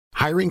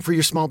Hiring for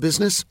your small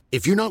business?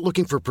 If you're not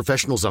looking for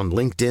professionals on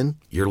LinkedIn,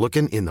 you're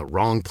looking in the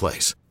wrong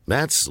place.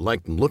 That's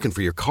like looking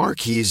for your car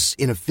keys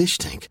in a fish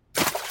tank.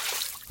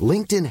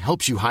 LinkedIn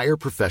helps you hire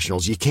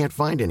professionals you can't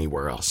find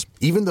anywhere else,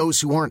 even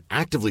those who aren't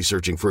actively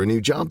searching for a new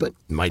job but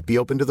might be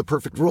open to the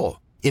perfect role.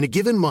 In a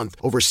given month,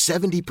 over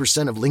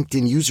 70% of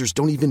LinkedIn users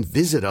don't even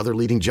visit other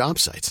leading job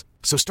sites.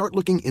 So start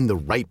looking in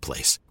the right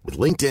place. With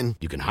LinkedIn,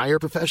 you can hire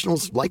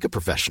professionals like a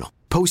professional.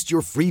 Post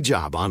your free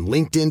job on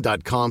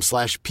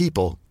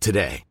linkedin.com/people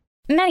today.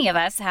 Many of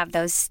us have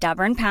those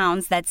stubborn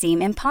pounds that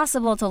seem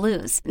impossible to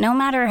lose, no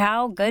matter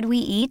how good we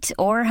eat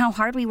or how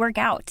hard we work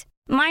out.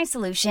 My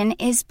solution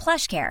is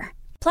PlushCare.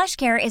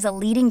 PlushCare is a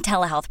leading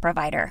telehealth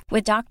provider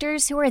with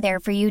doctors who are there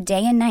for you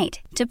day and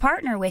night to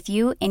partner with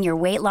you in your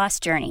weight loss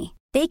journey.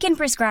 They can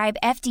prescribe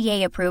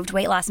FDA-approved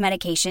weight loss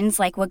medications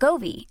like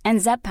Wegovy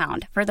and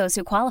Zepbound for those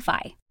who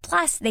qualify.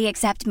 Plus, they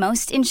accept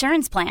most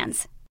insurance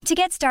plans. To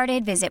get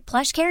started, visit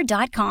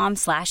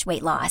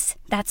plushcare.com/weightloss.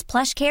 That's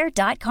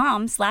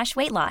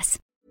plushcare.com/weightloss.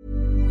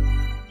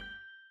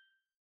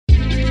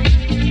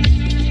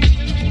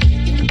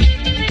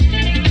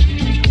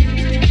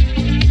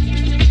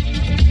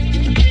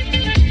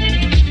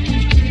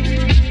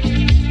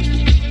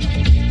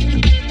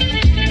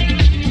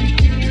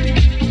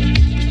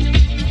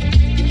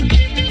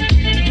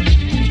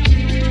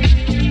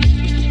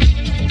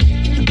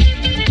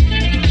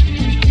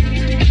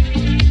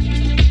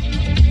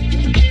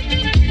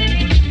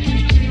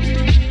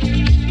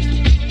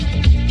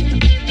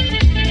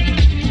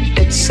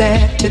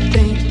 Sad to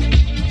think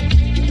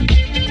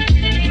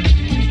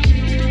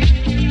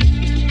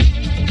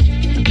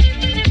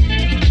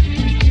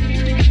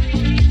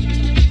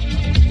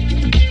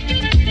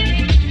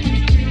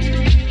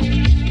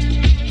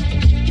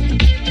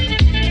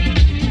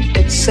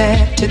it's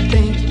sad to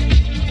think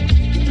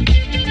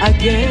I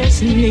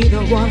guess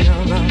neither one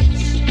of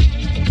us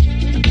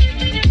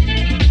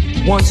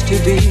wants to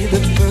be the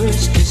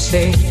first to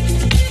say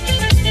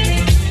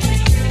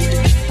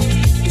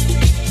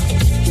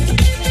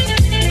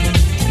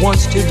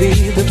wants to be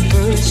the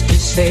first to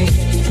say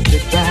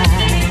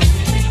goodbye.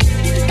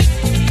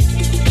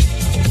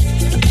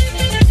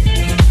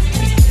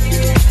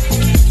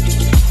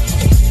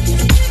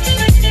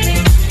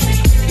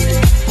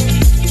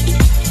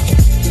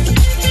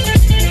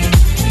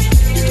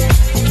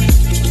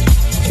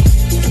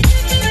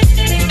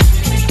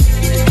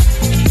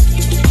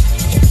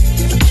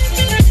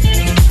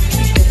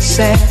 It's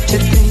sad to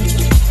think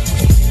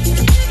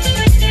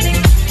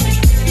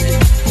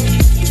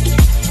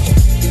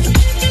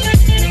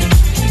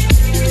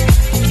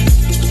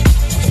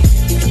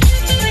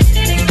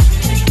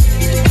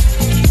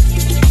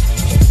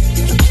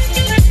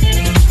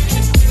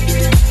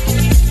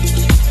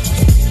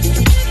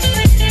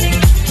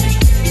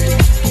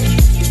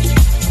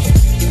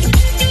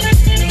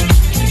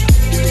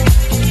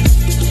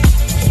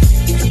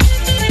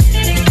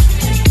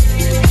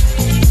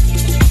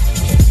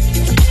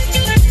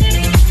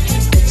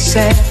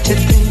sad to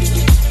think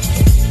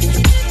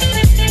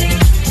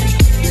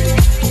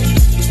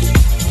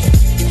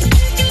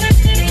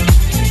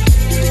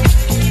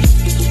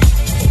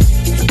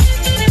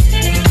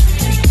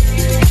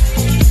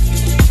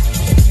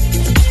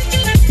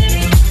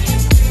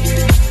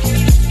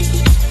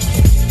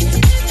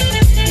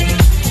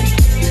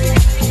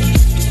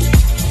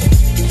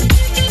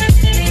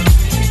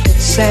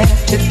it's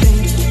sad to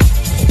think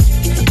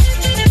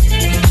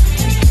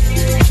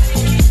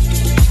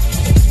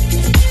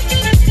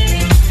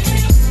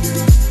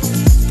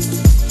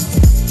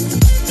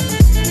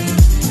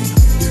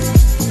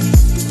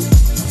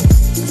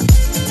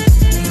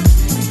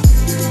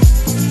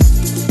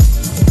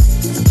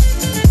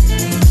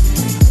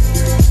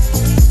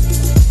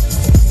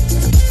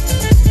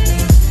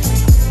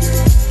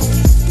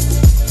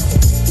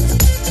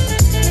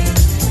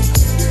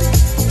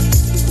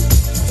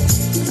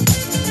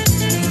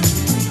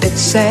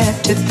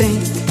sad to think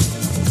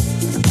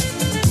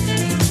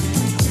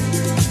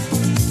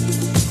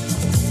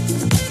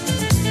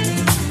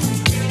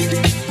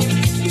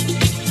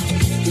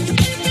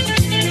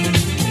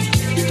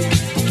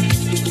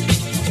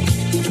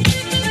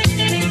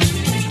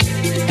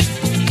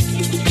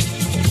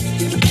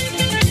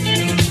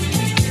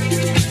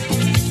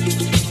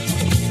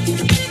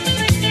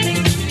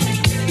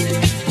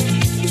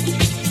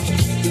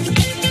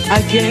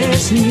I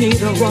guess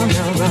neither one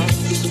of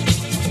us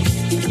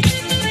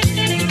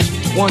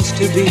wants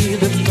to be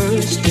the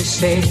first to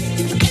say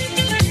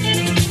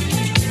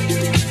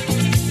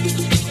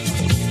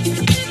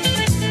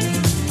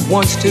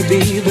wants to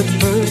be the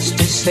first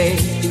to say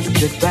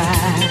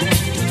goodbye.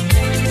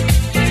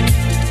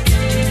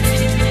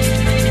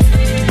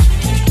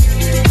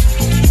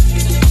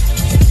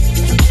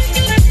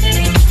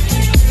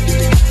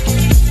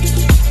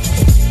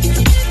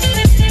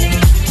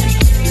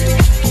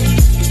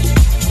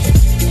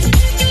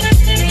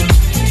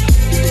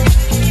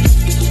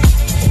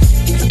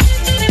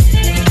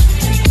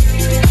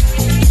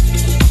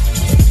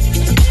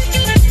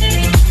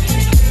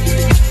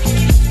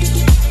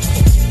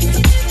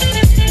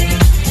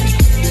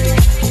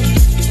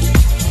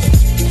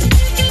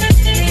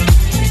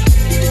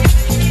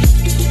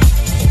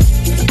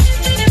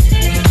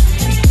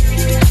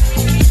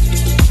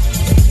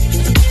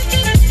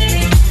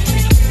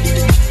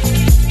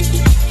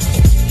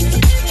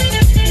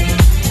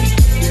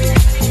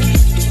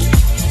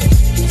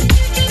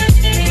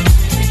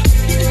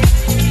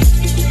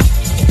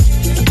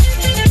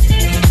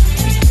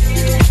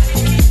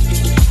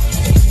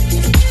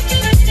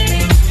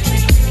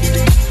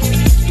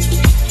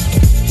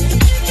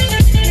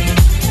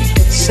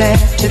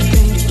 sad to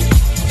think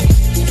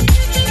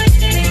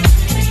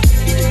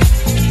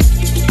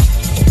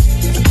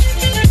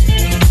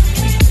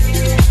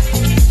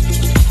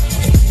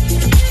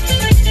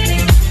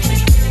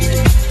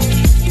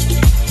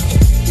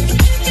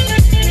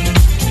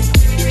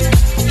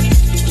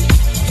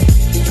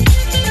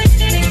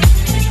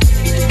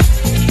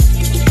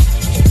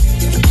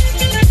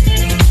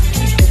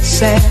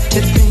sad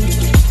to think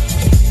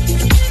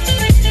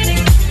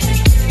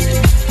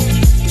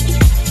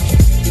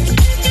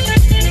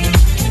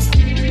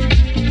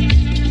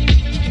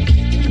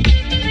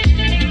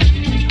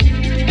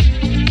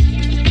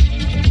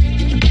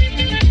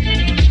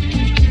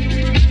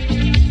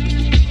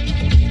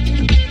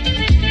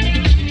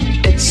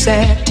it's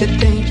sad to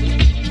think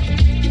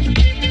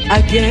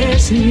I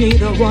guess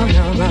neither one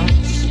of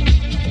us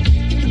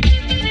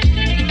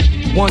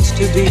wants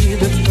to be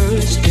the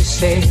first to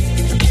say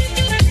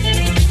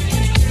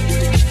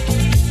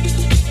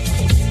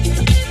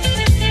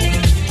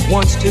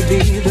wants to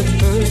be the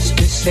first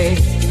to say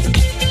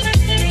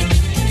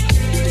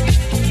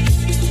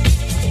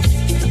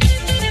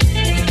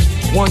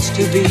wants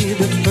to be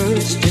the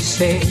first to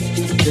say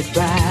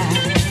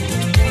goodbye.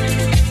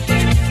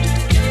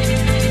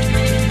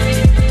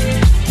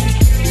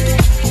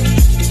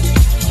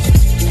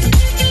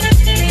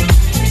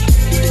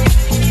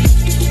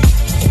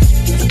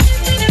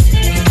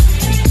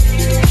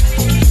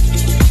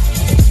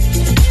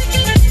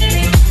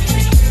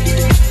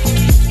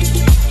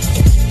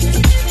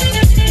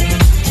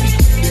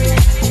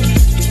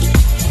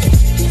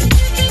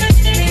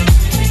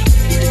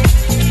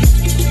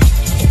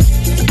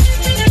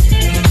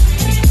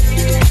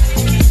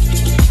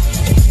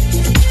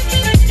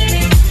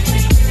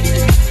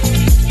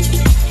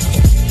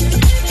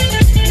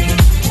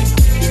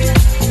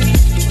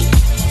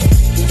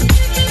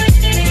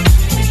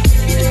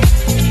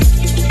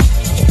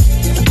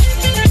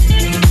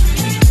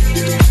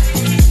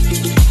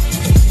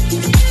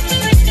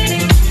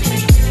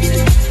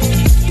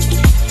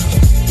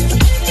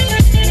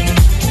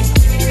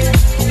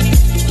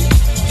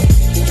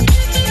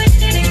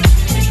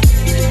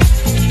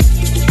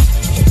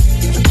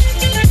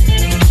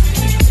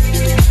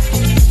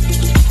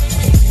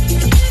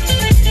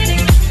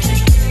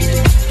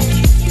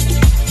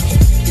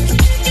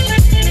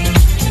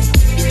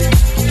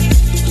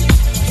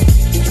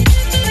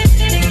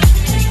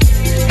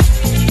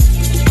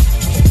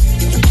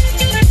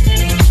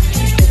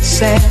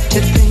 Sad to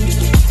think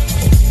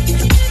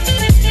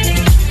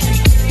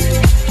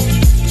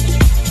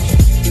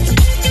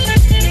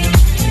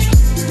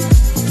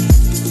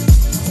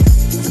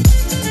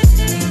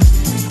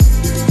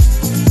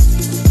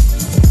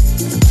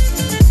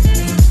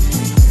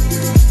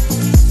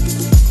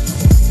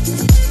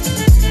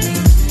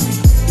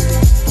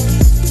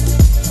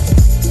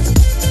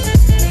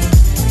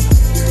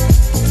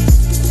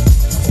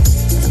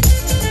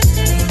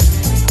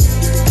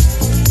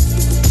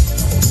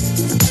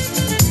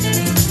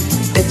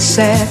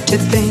sad to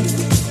think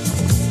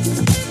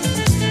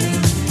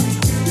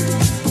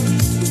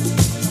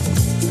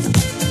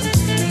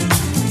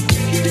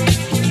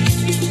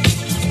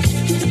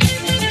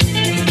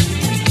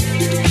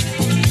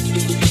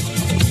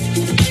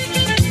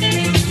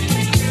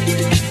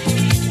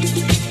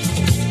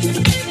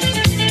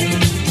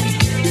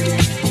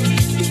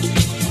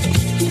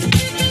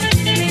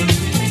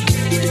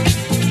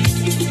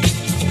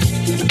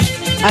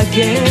I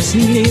guess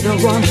neither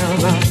one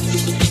of us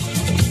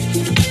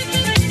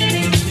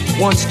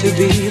wants to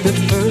be the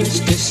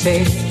first to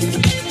say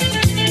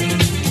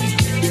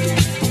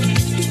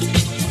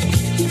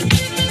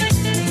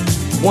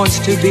wants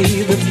to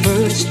be the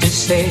first to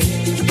say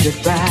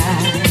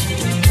goodbye.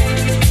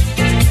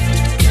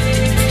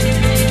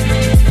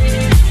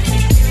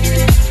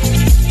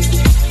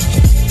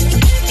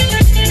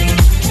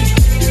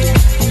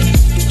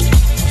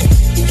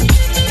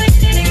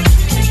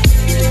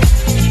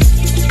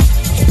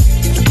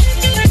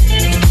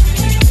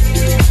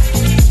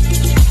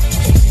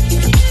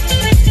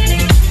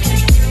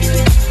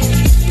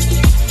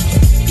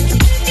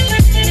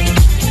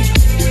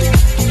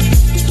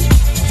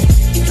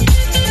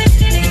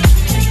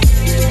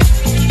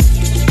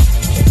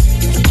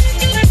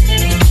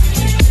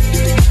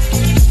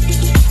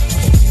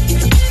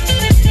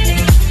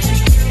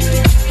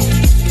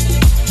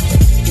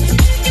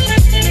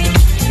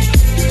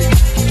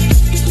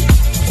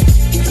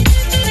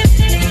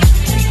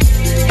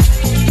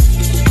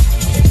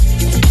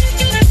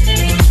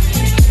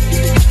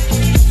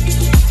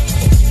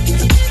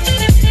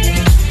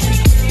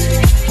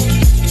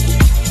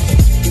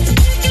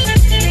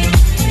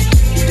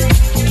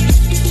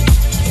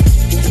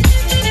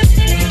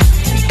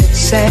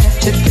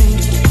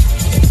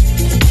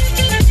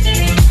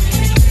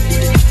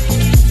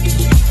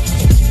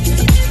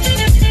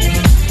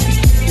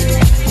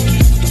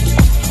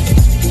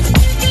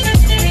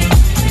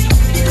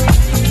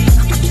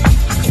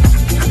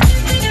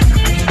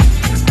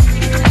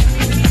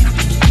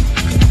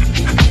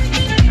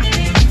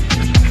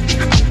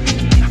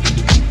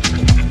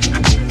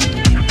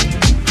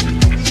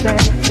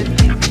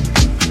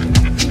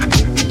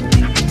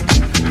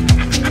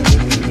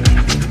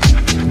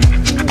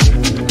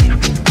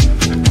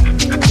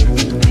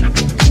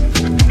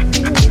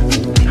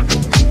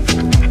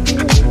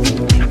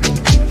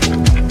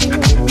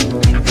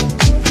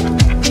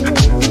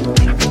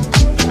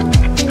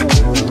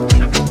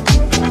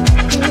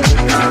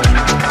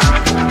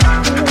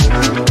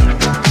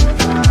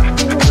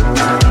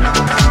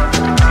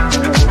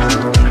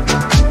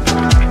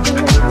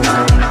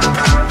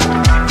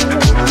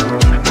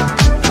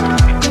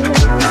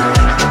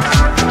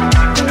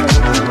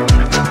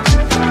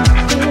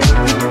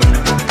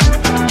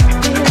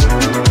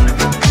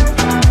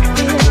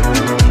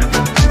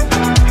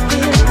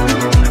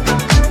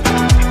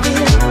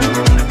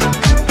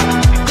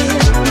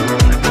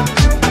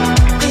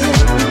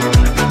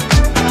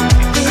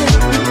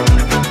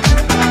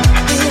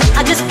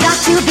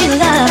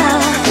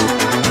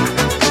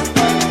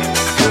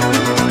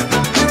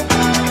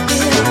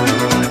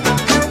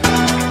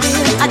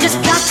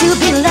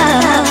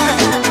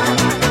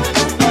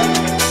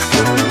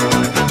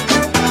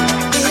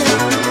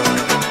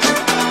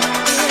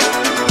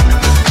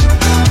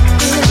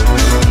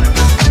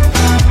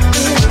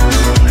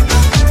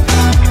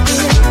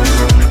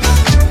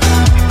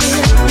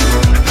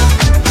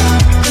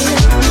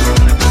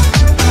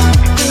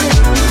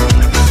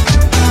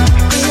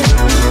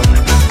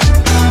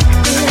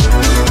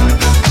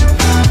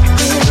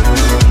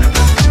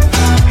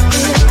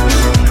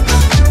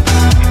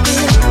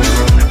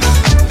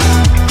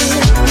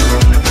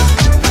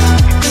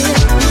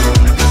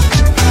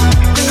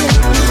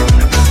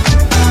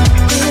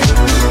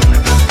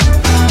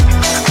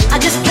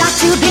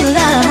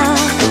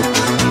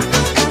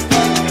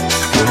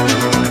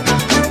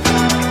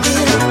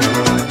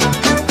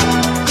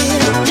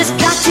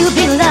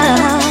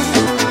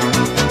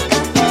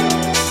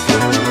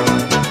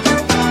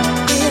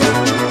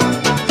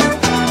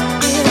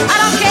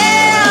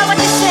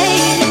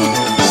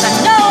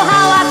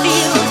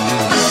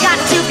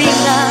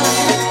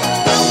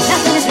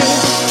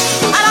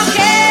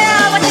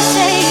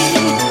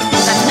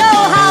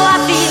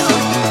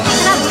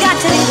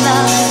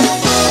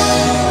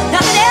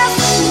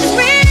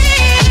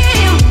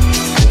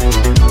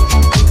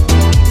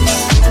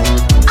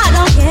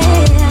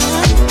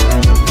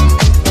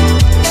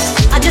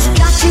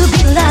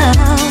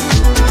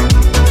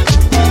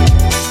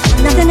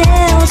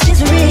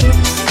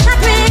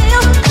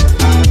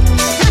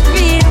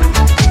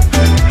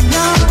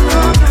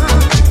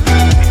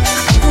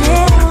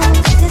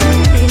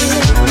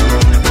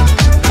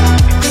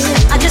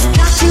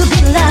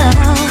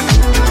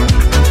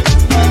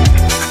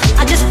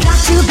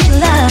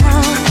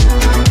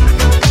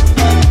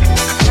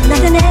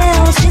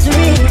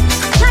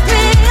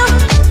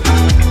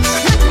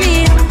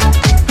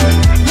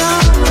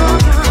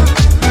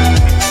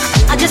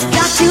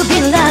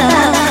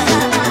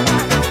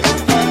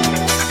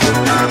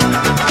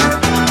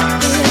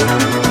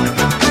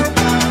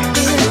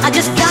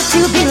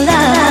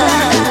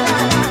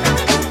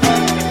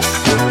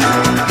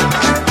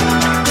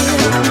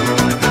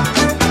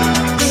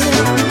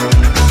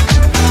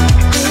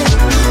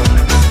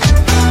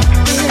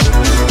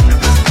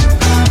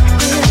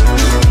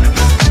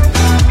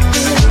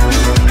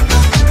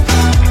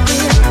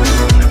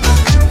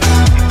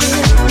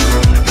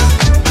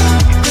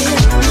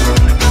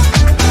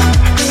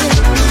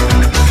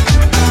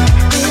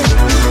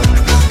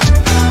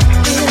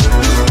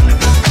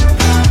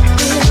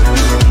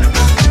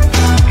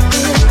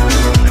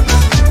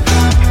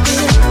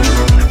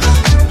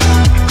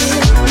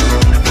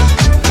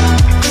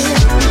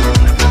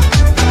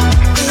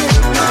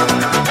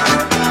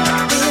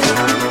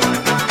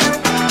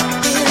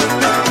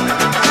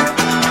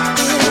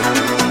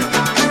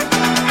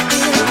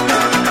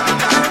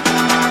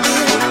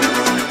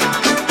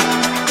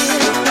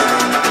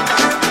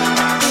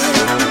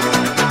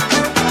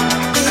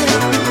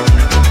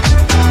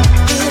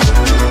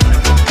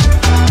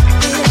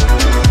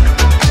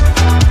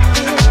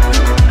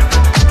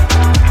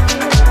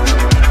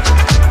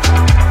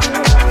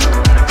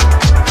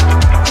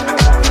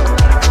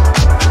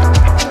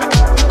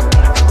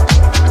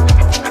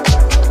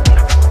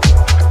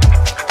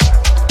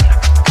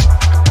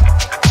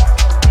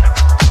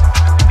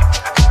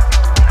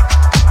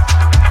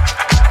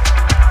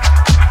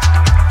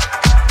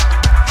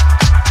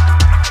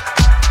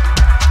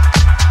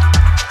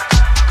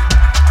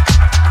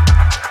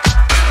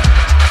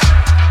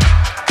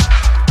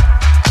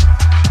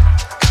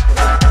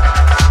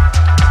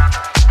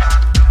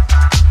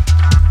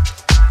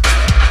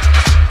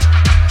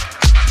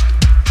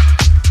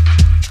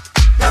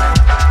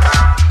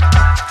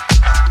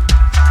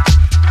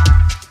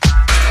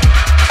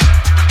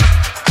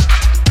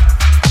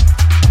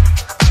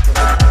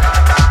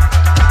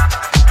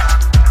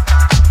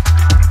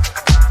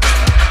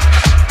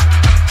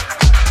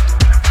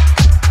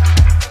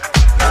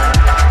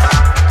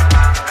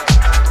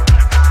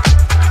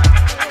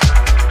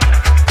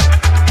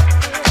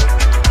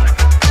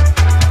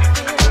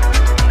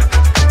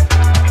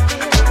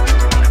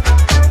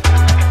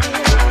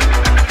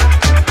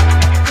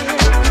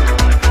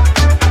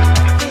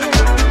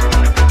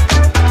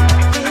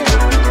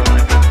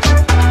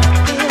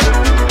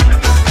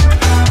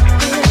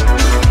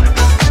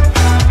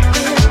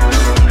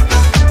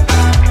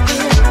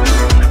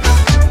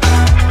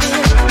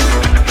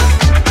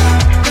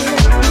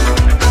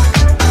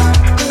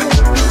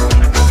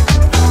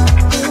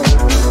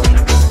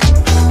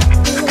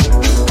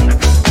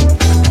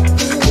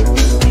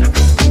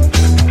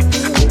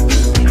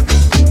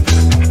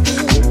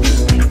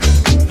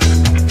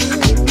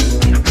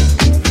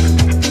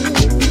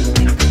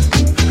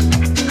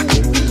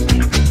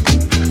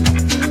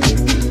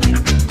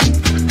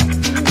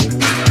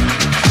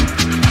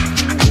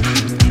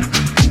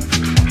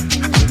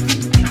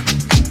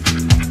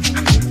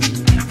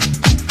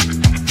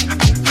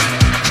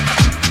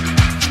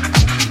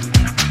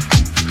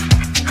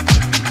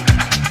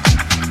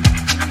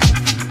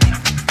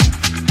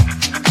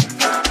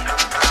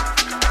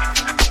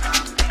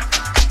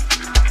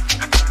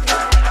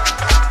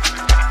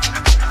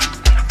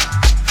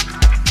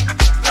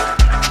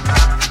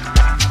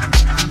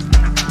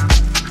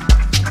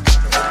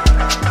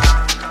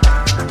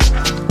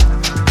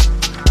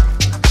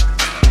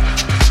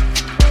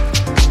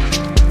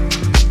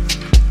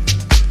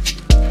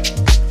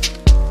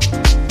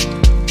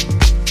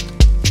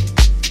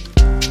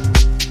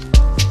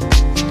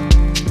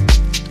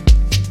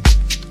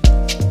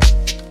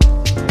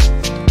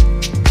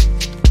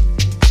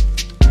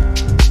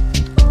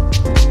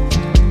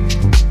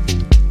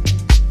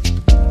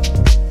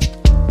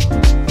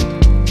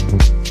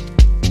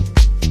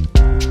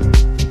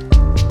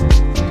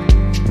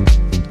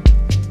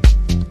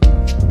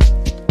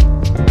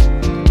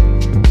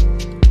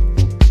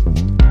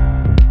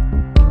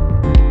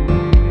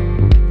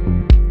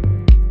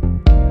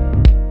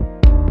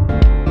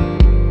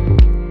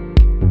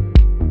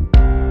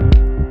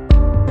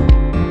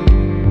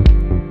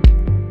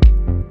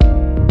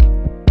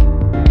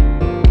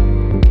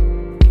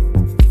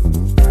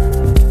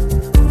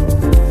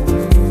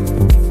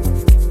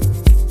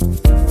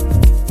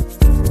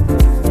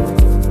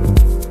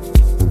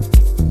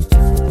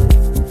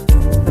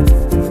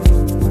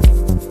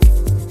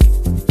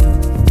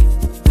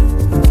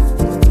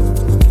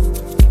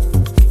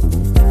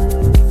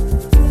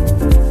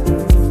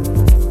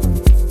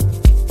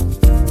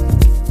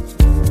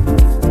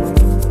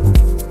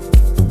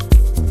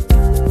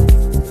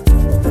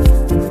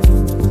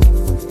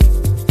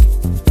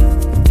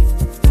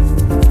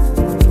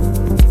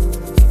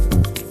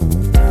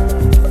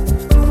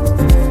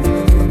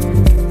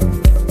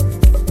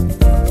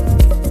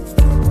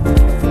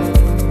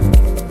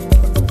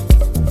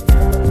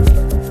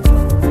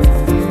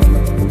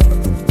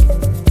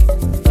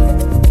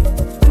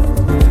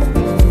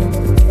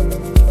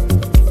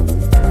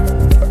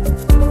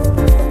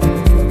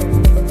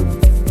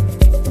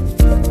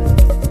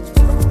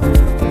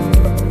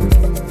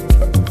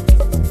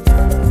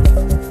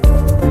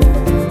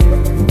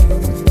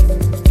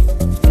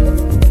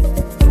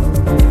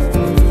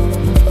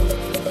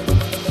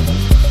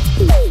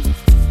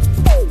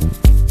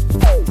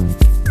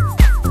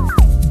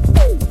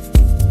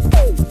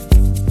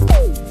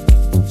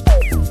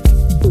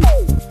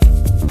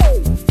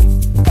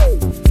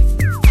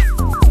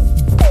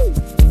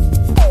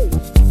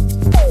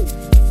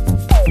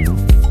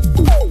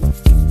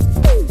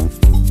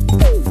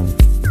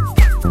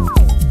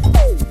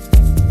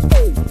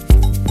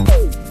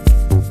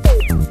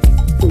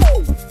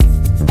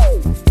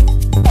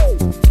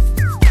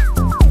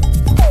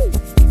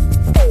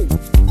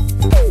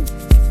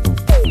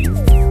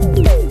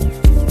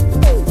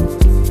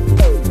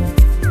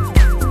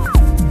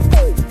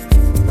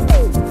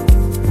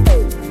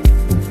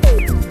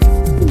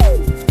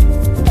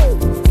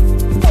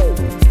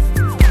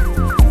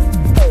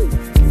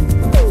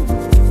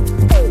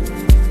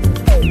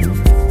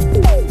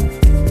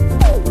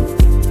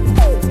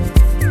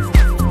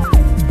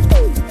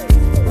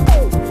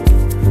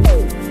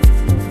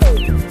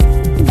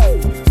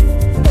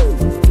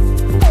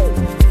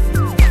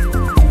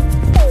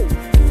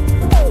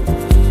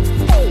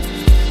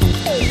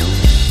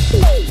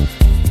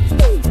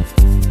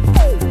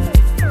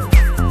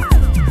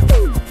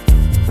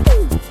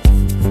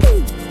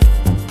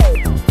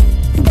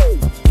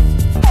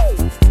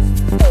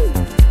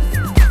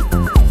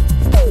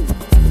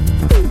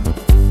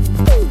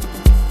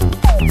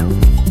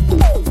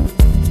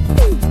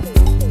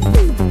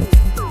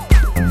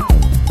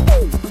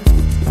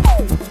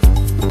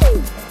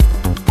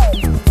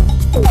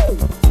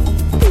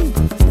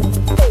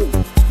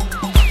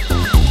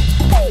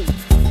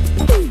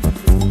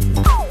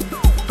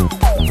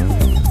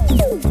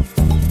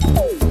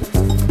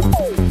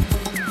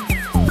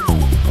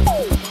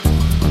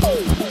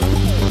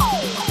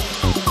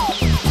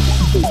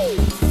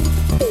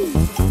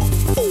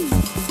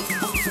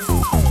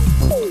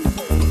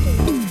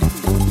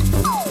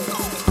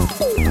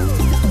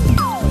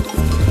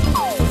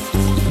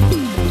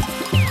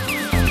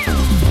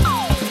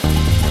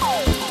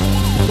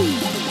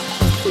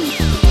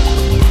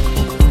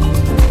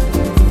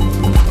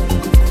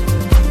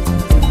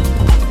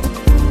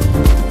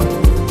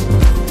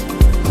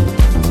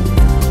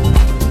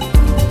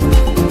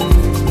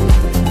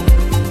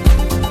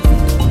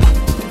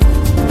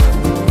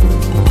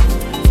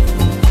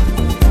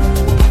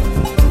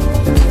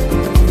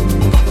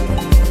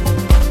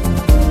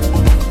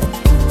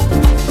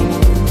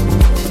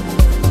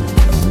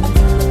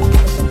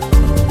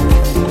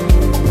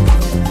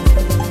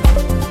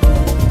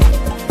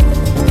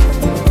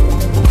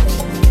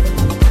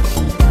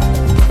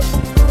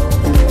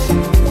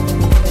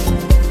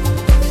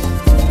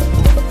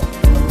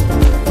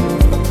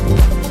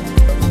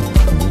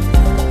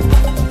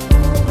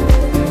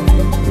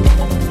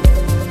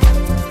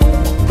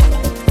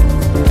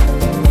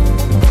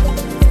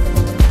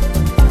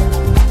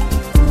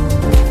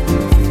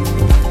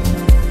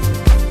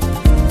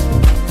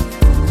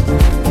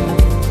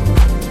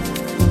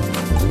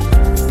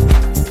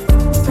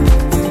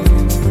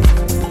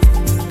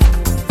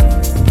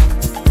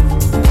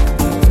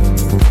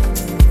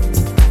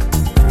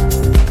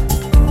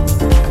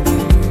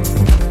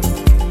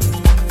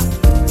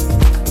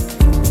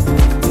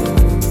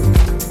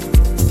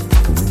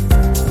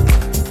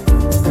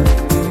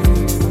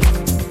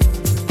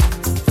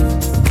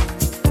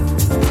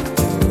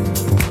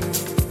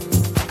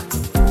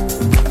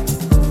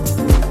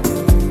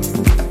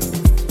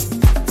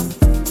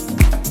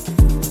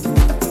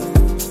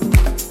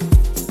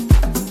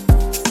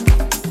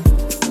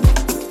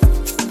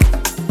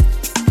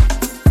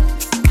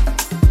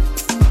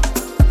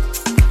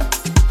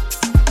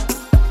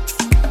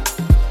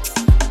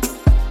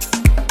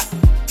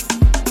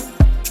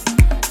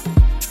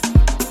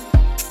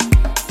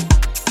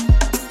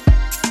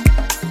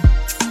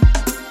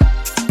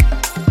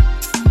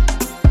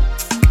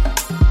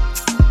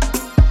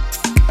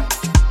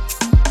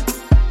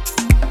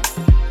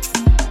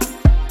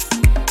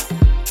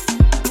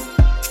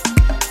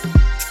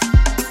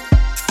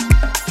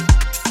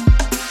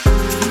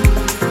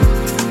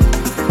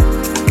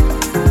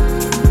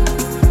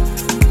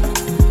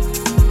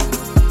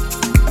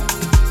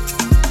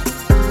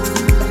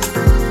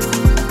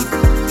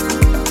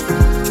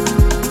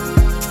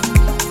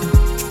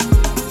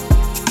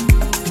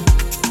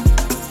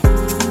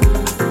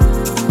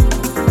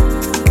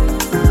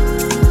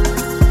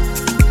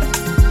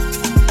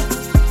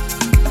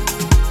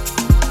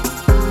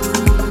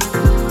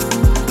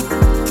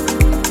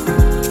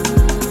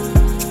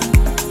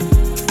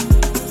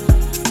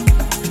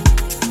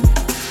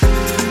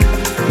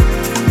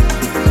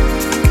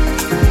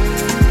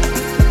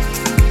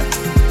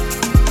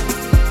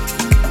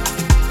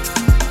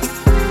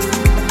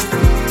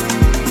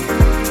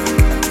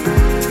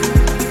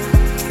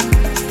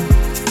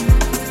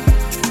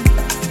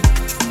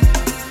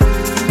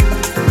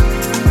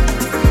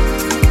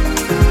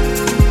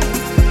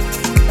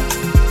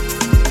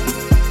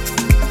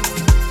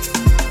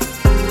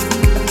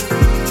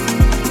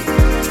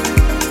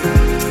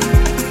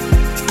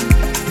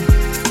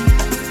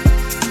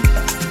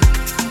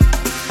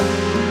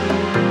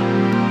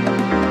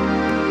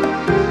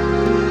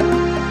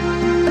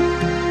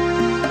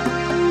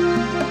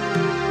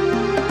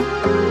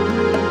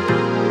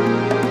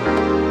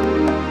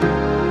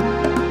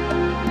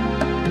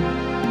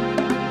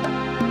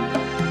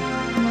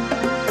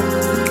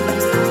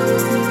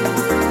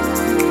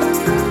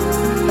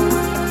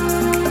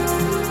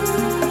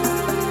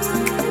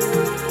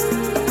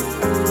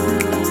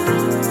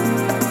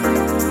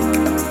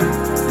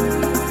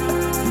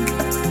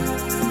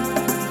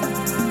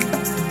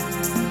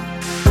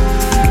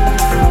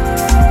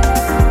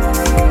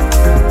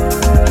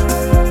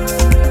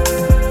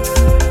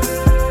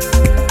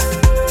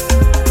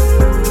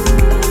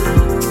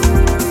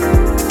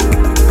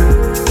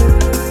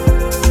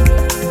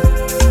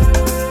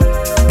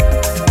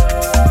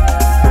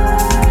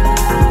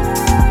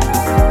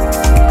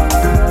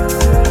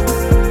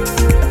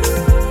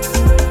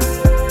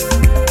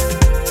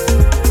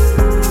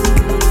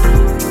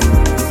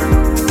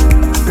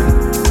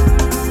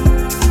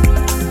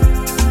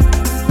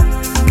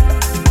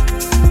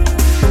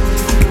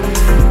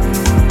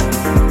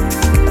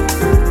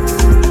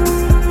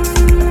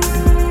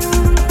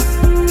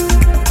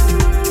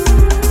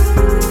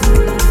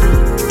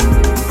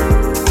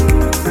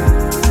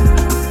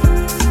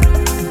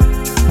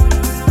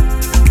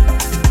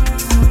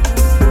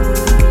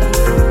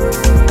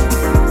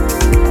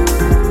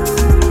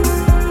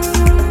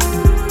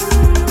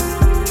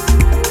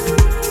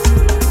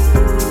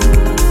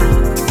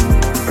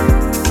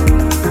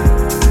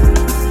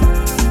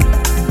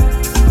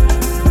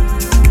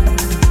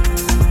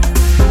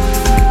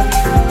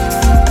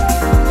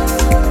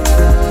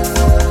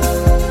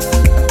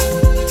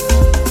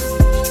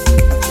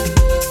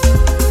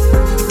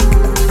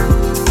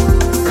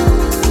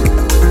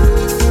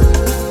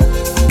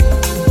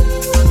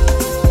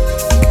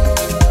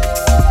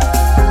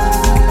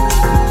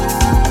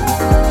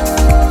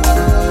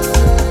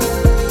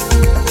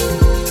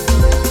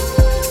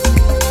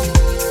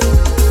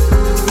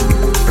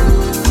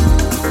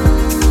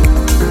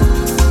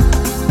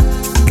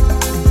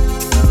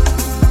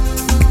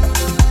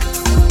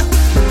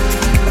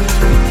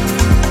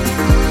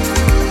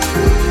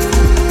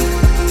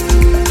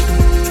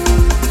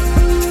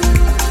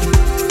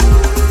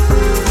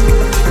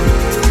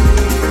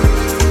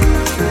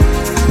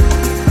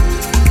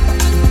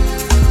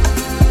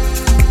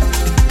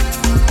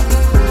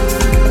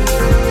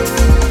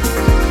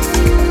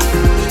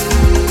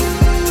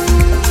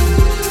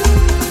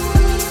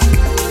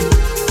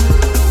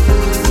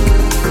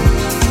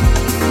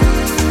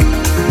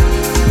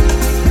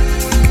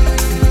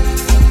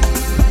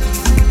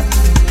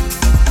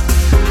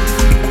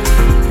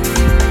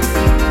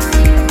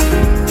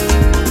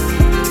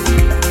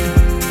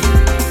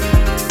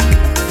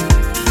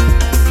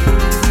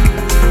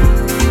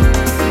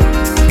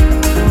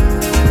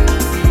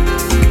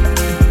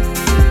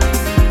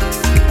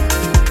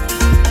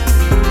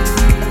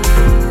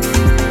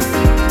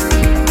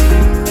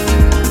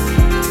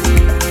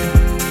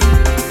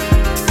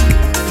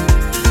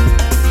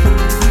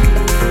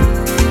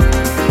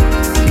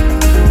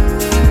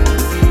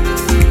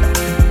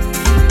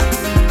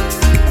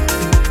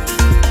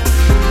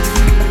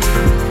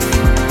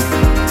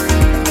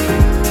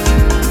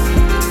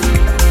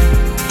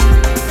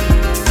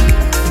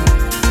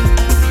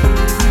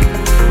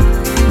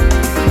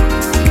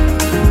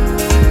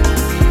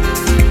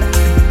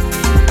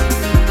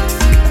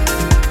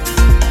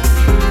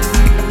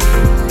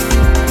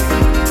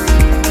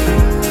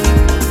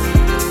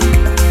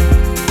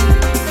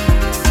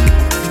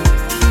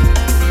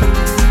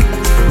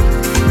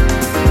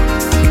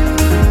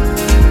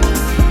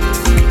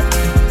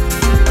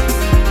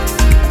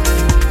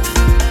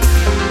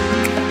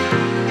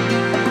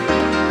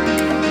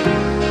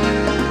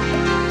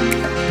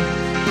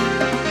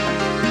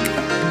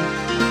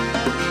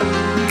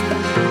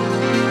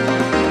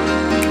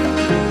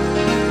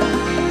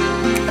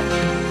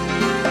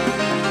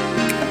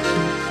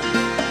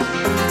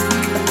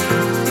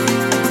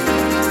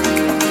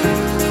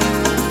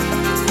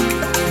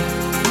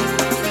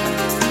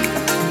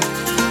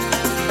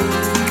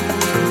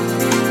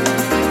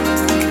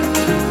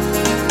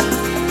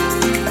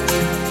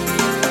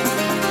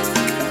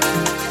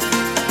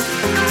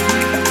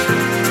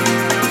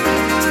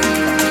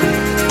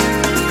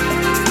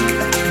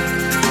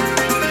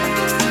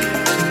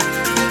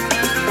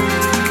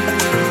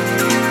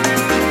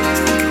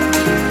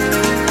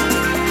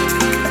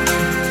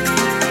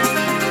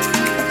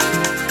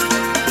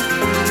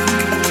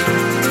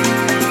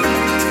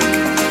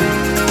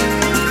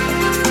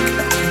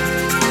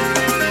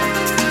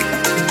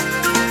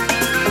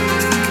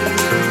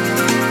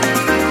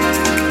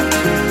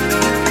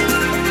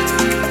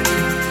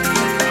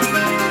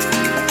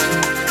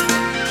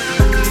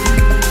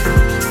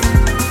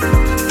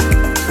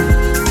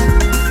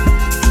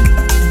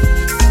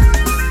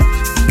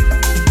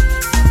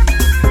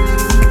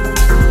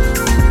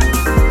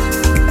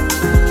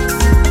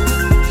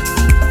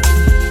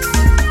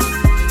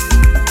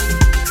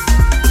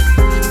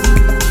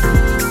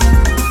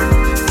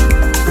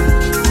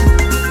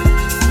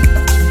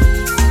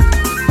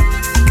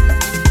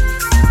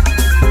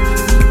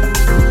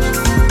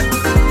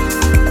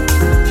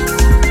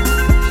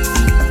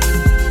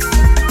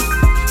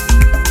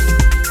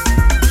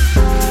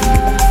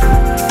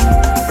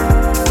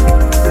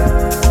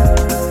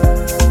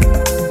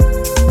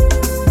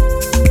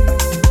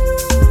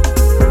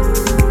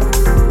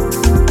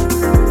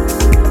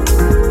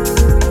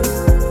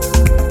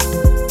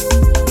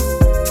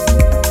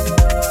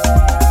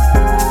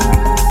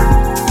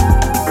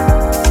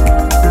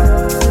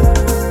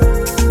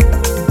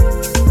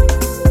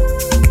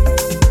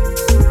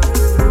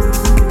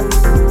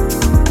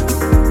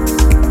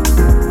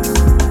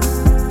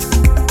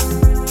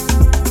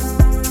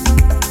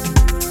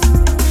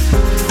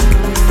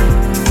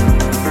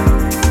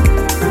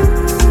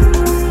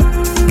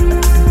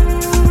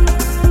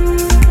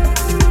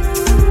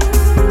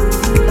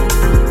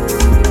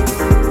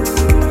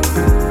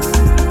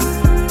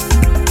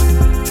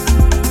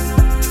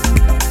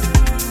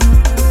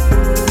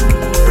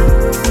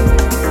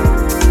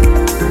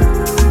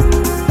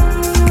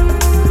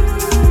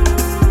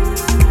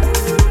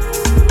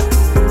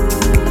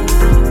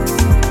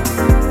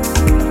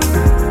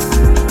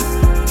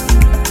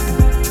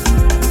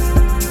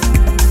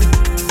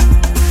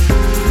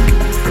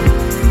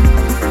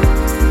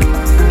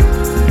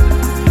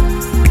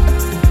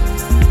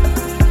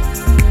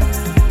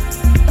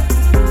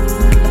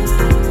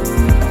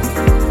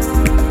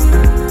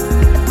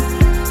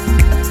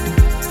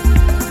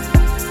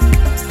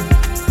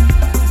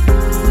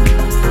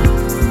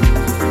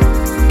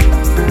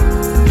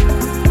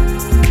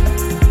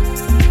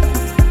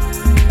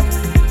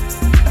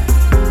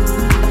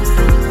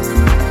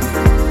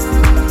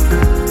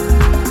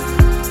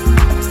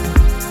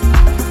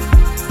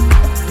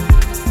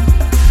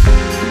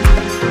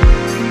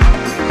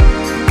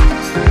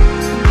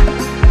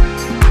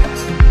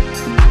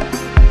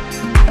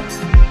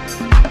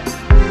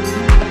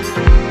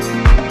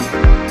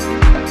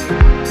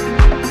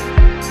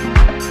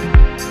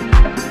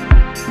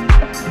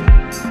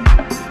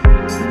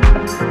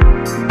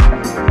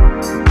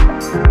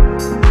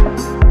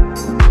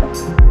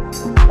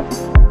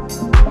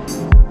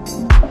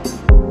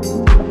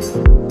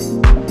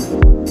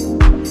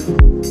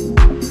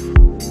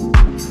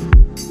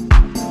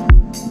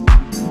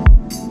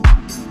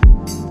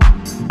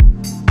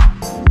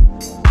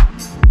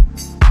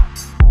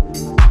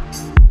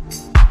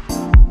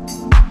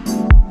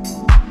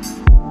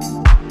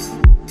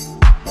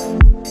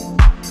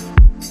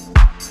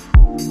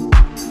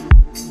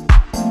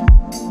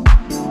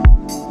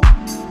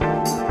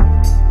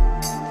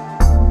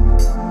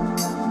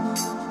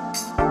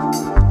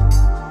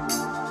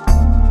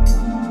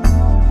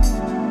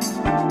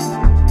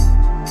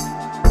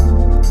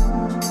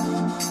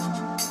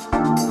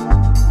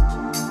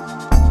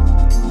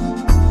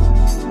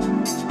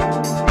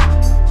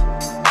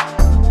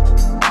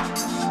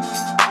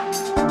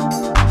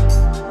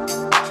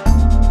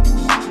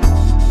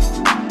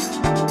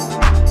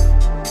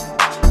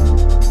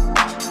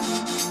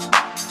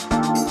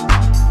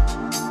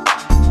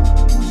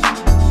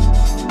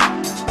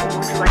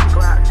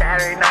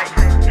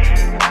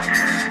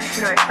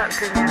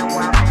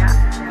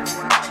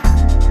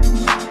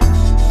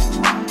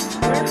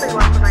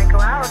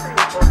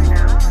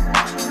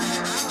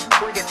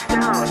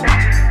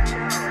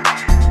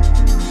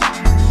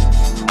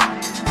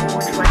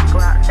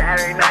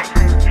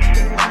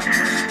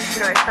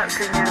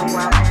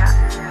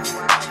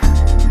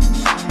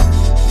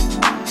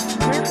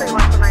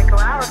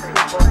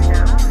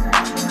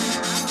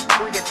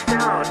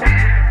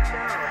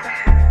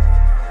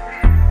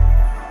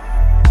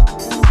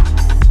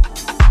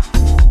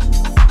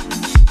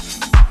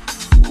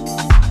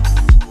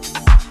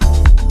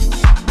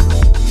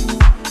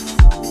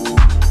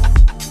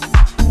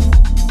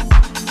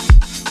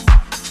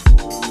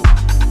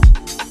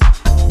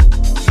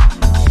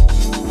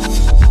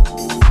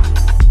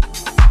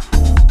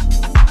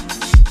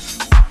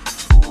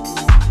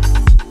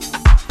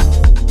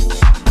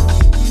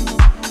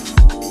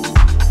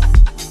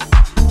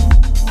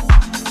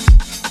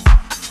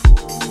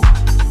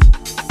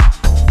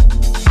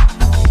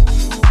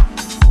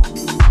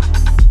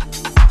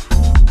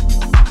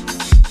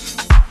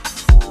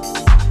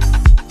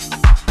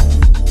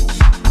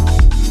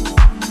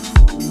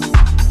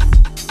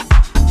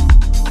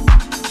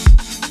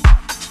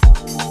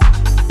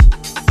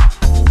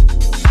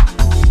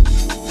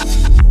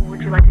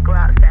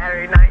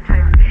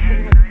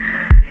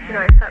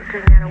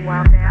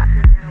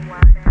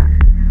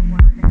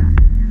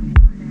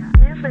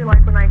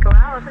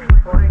 out,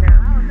 people, you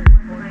know,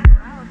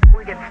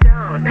 we get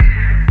stoned.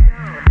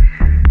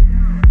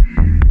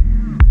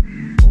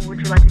 Would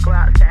you like to go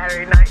out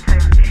Saturday night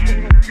type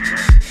thing?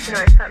 You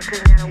know,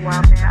 something that a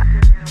while back.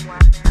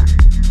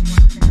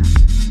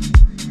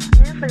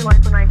 Usually,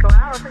 like when I go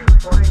out,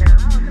 people, you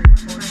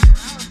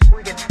know,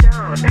 we get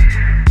stoned.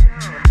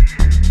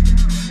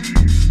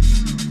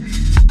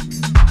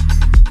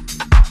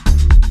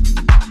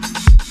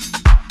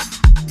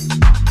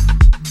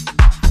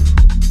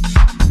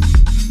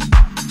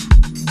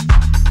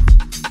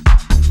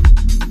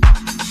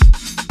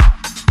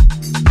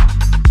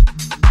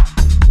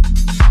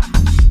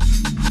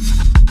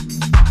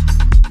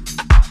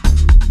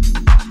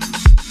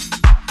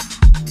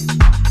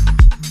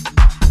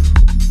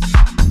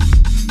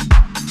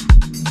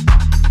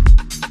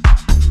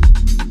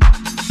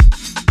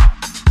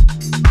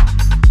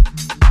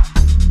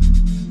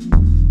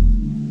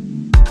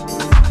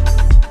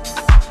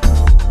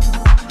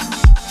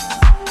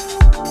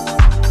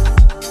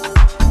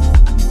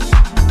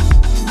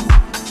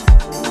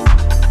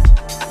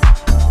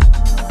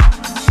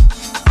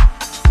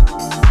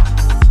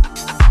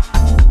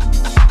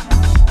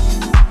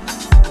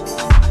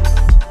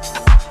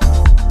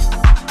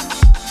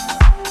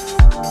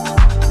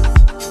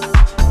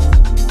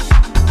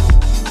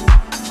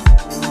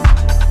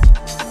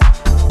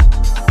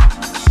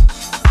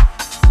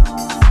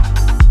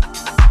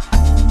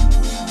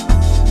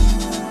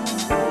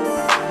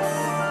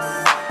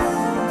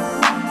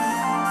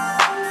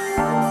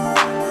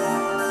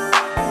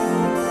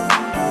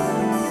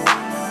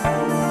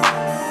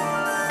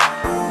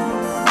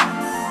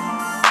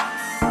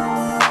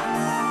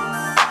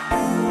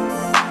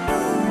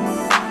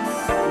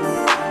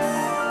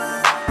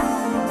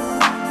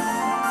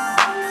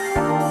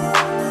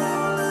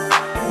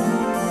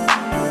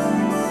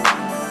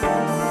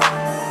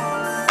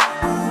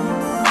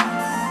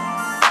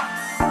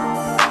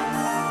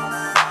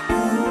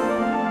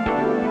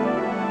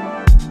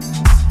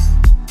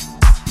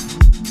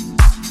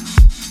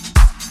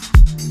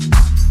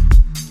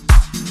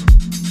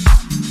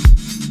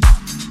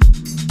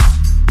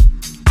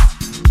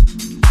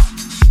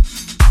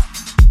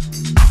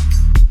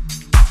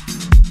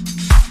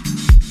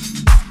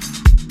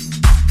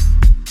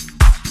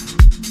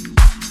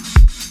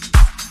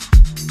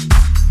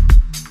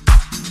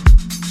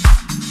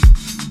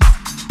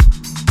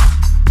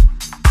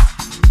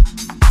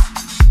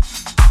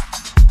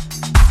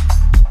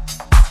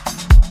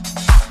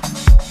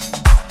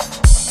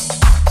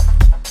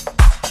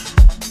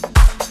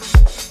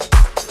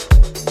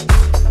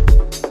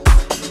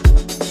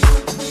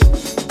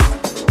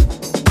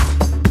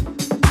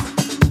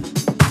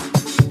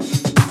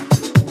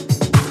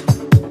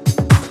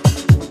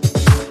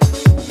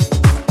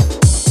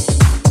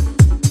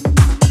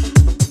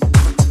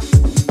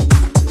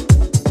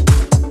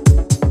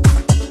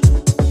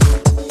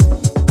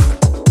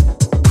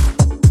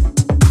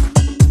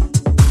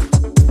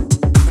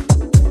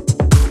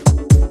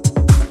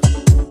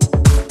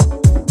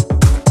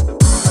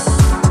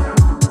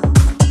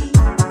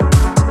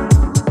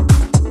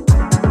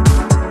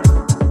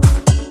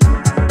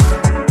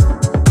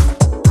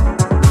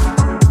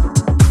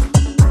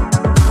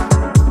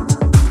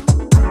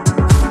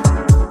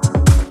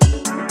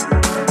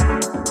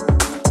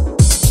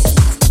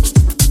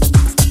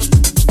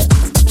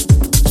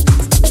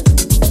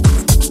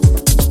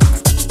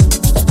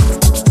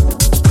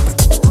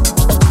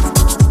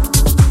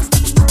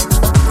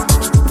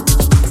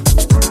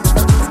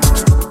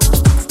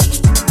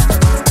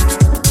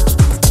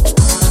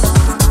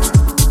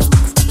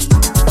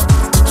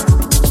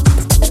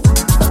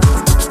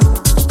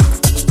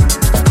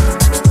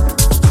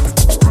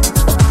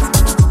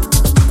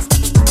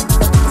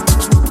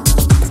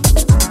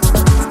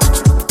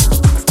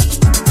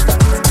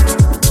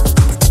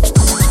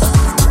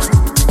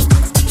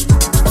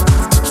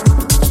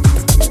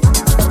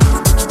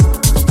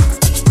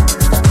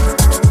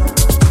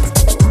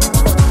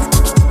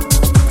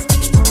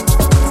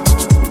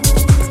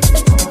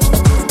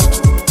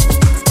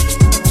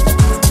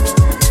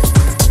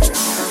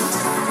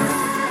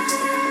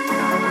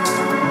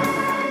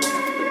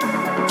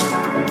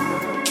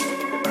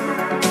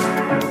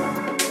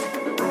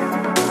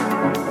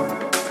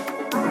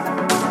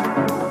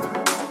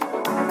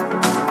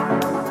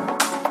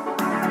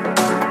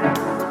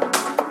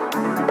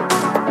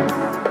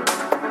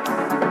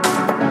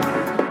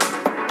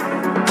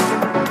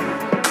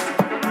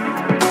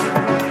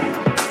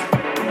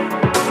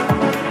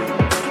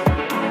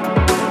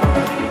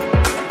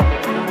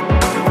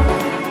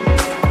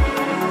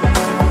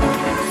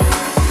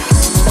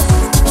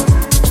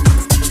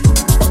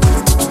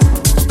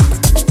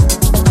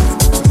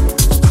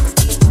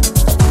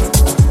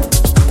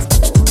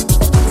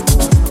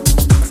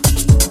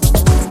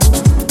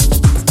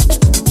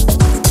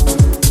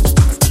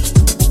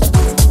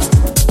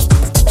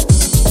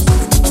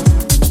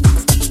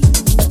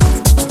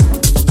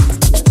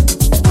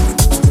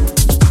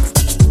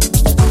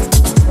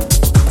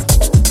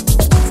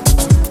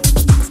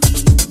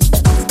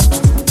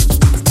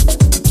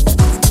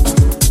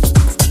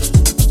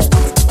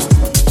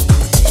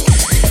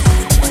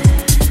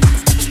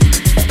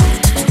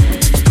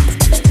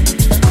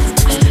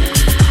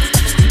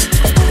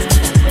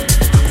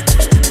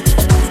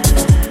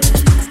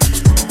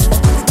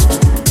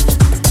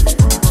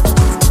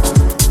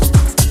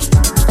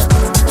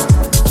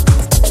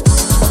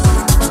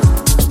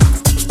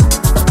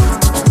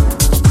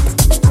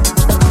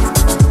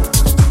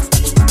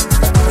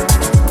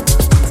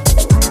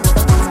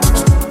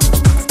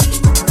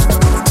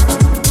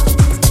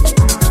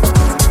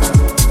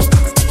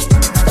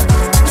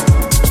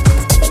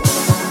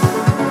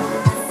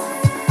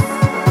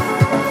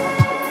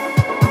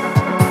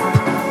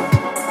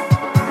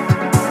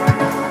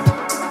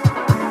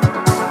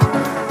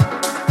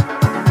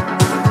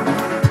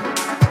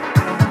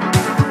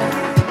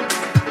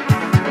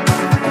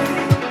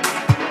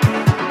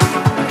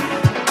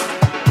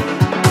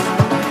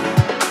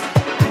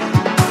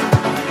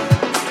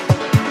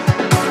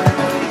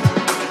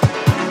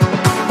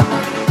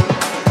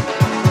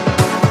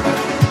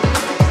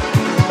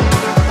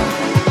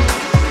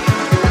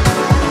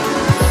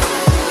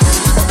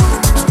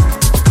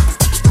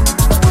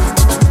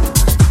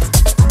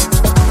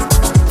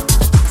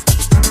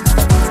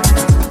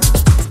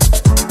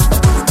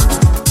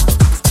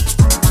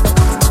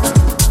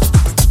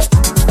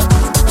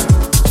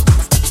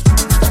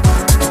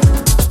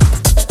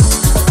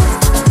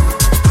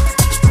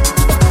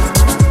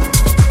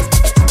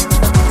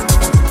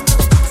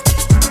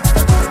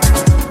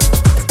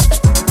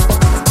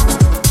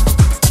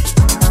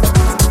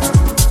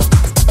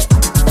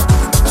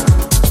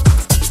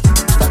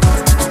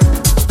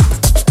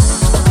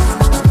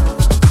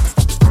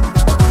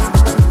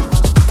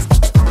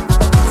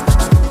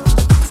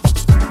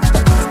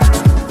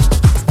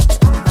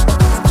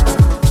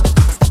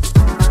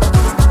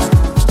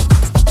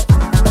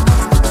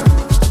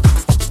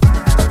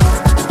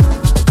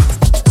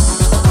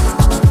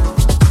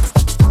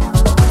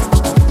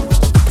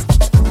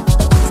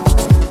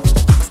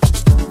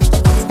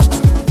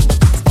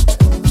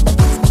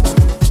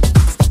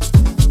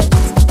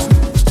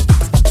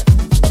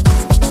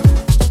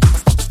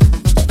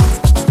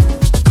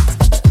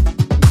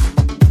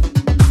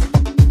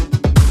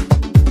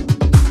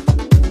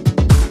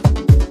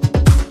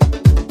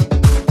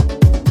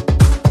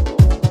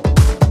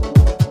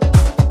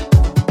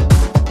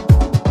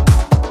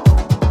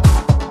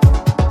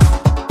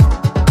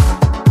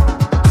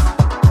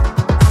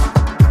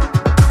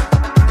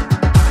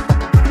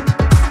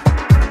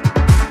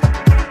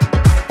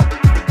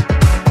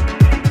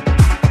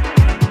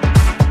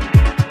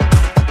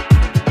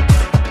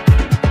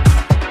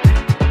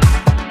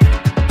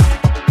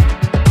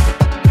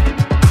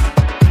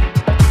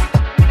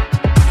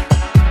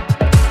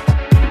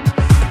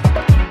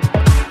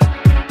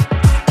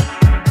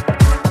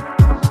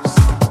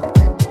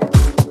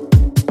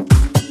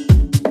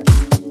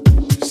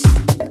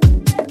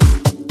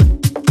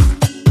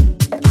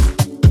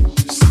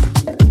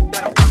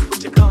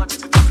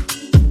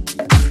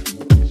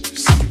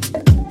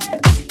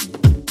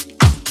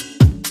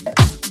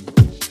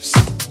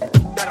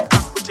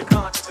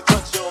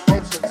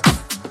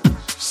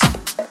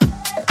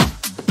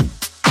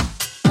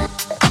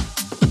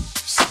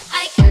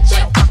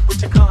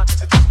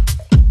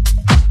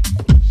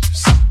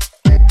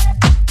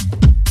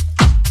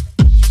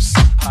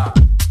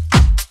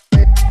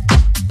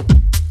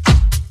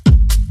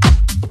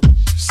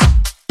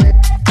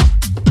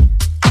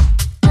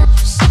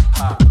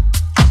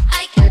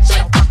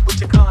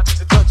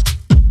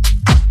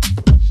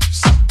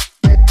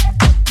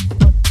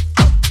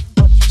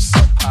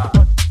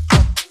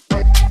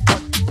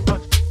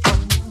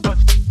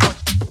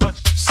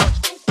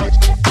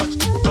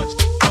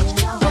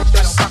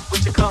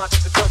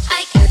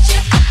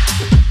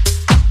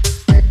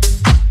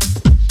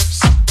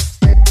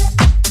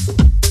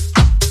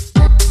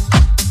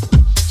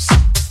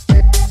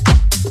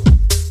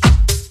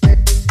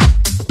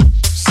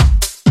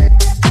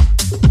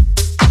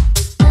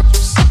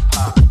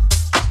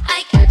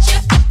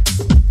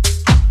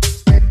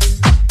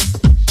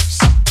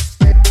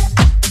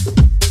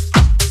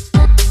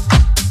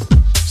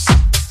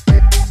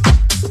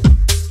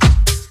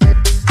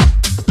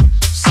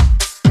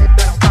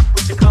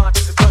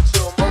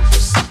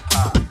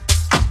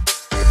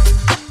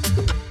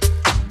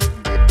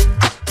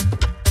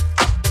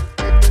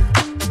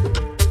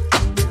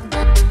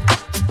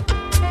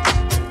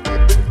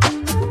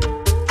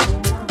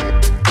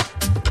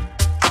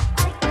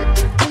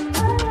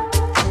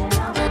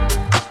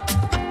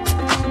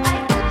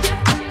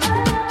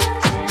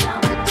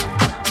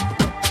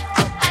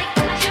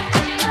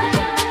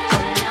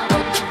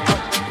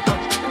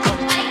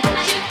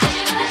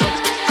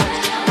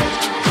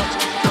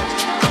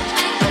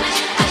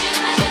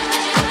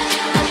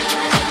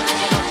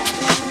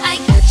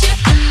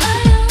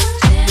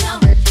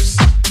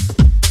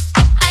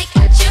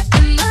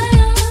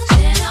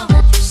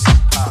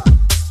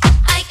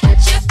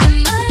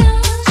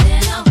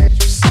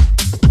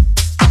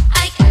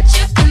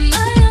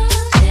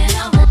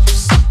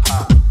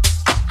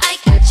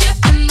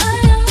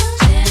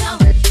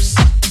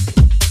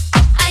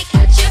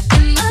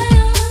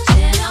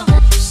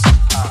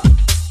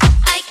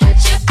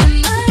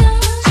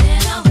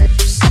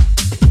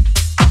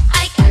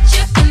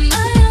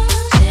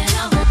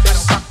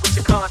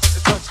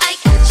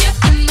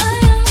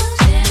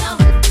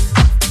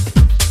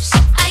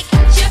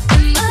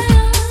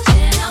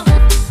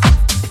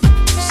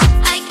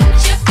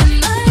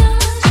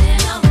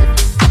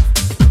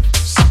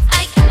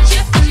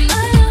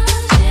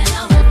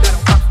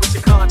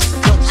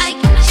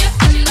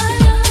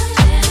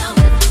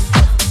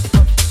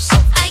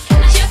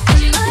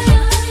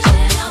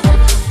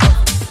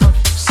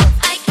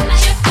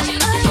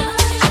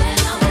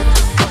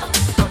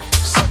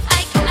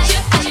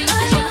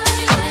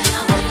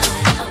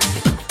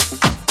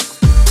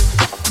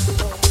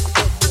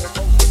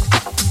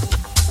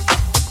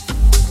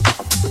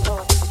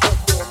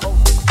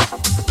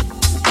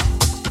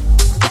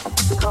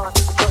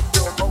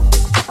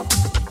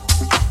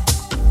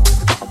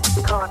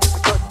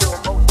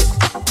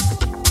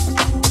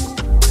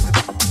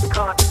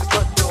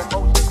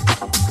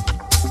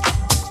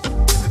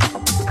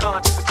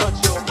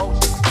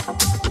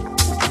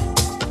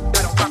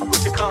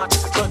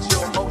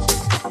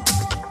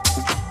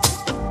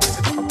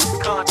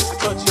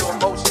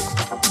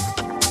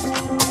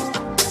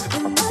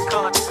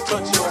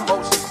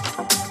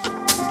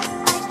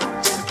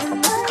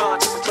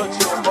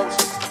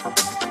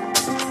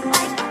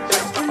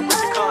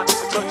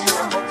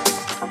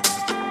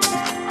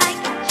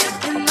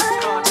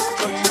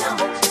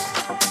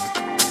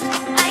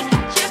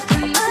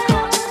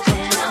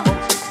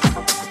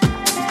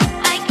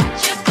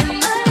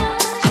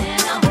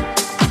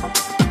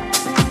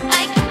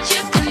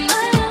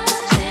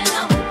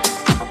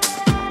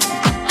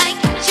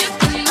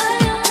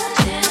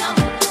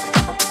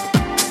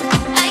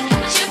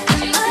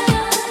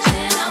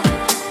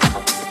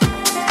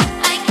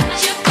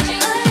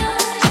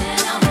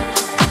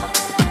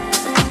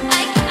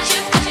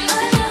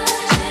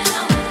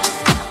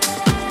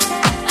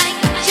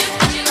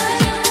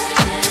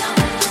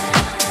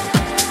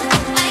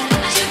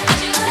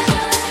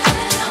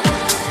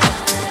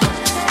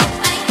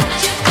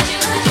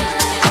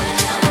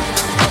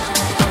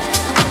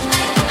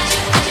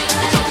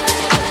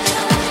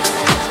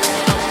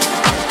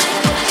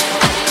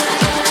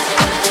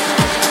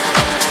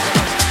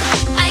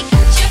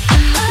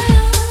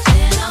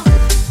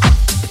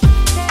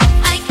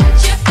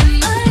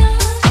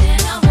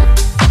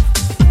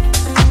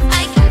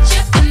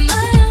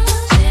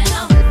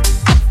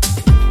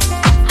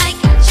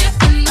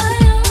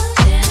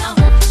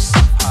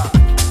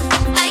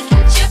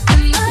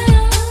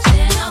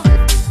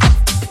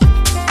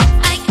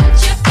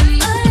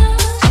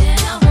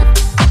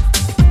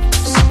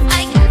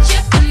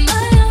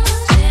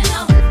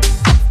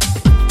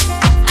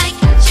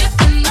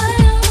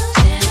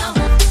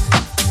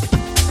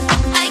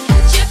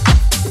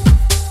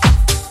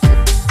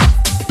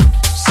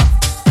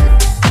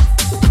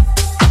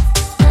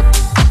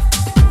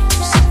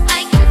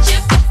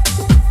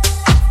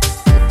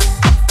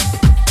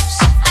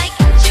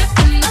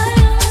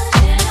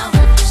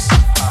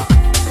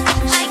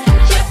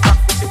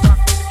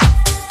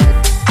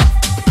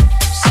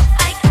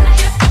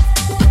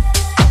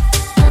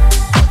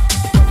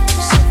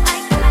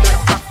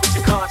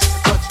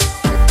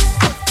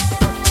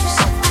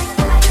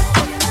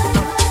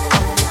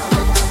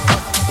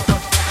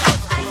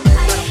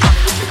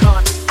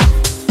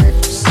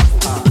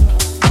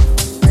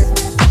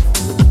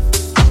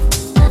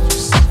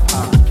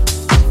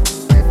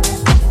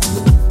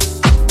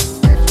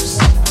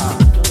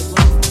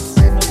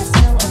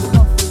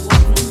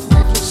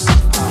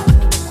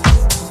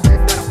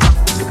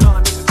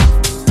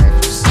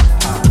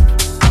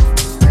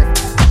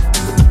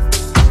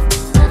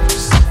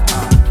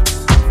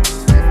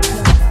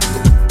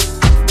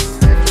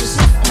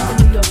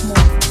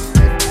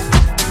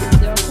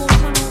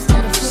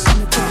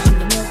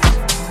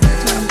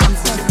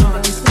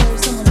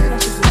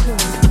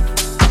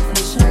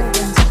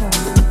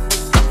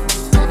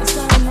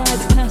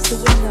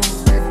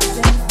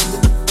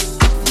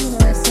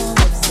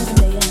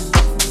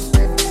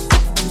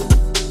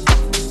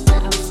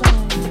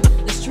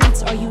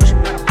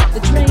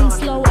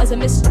 a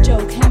missed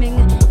joke, hemming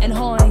and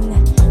hawing,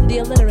 the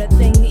illiterate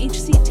thing,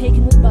 each seat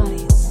taken with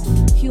bodies,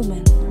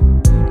 human,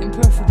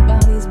 imperfect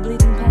bodies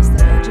bleeding past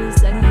their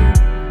edges, and you,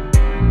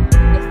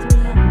 the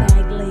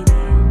three-bag lady,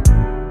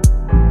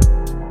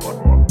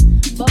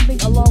 bumping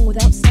along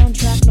without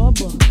soundtrack nor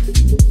book,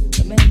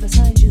 the man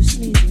beside you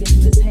sneezing into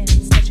his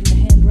hands, touching the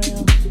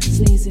handrail,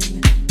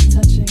 sneezing,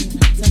 touching,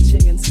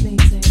 and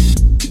sneezing.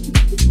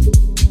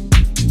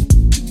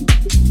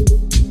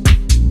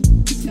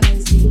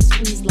 Skies being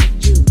squeezed like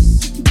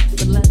juice,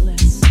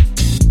 relentless.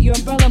 Your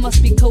umbrella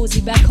must be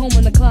cozy back home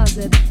in the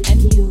closet,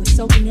 and you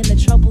soaking in the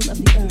troubles of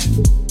the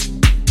earth.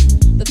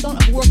 The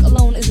thought of work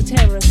alone is a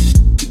terrorist.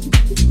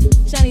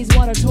 Chinese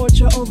water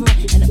torture over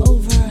and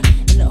over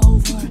and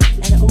over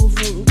and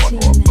over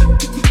routine.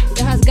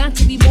 There has got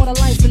to be more to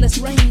life in this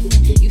rain.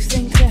 You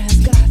think there has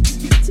got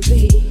to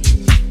be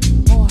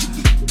more.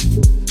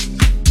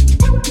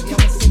 You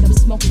almost think I'm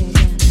smoking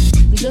again,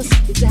 just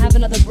to have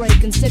another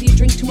break. Instead you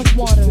drink too much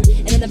water,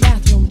 and in the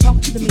bathroom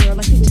talk to the mirror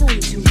like they tell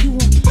you to. You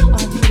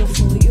are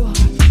beautiful, you are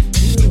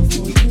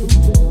beautiful, you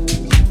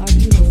are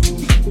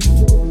beautiful.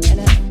 And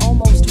it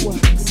almost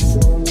works.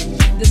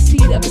 The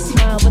seed of a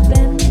smile, but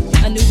then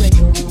a new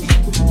wrinkle.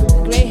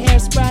 Gray hair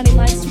sprouting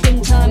like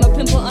springtime, a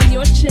pimple on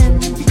your chin.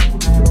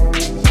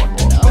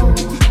 And oh,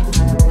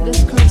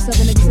 this curse of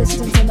an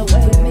existence and the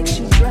way it makes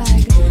you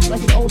drag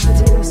like an old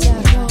potato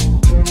sack. Oh,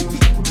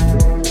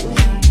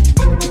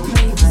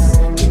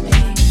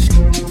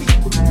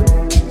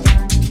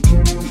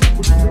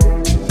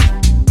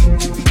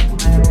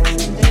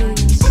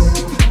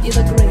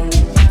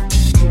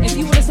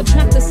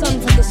 subtract the sun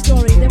from the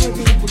story, there would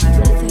be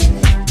nothing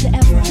to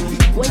ever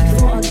wait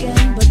for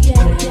again. But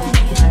yeah.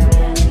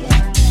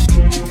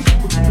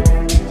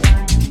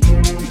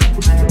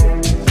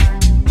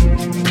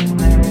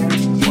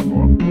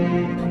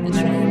 The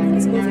train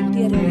is moving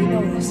theater, you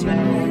notice your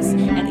eyes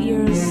and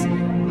ears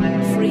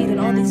freed in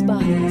all these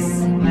bodies,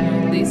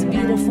 these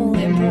beautiful,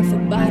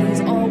 imperfect bodies,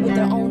 all with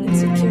their own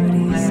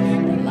insecurities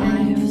and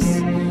lives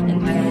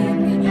and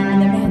pain,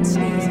 and the man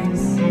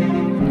sneezes,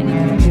 and you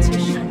give him a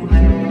tissue.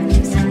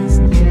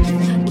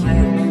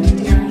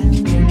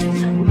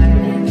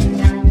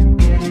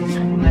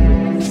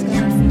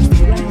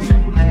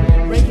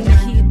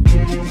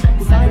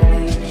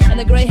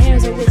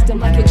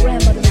 Like your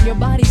grandmother, and your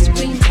body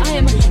screams, I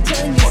am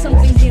telling you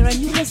something here, and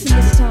you listen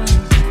this time.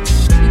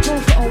 You go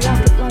for a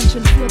walk at lunch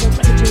and feel the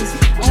wreckages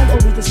all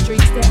over the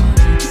streets. There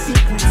are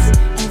secrets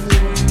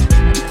everywhere,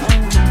 and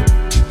oh,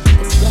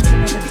 this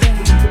blessing of a day,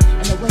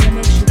 and the way it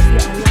makes you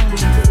feel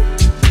alive,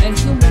 and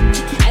human,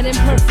 and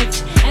imperfect,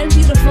 and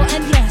beautiful,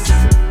 and yes,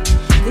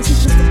 this is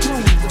just a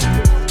poem,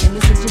 and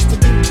this is just a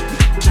beat,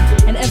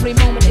 and every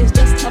moment is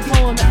just a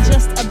poem,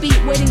 just a beat,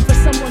 waiting for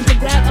someone to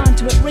grab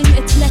onto it, wring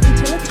its neck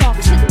until it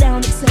talks. Sit down,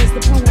 it says the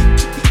poem.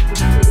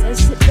 It says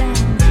sit down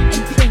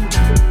and think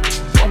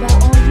about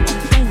all you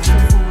are thankful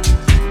for.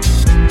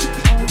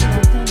 All you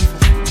are thankful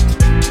for.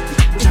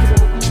 Think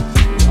about all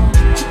you are.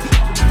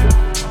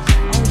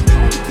 All you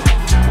are.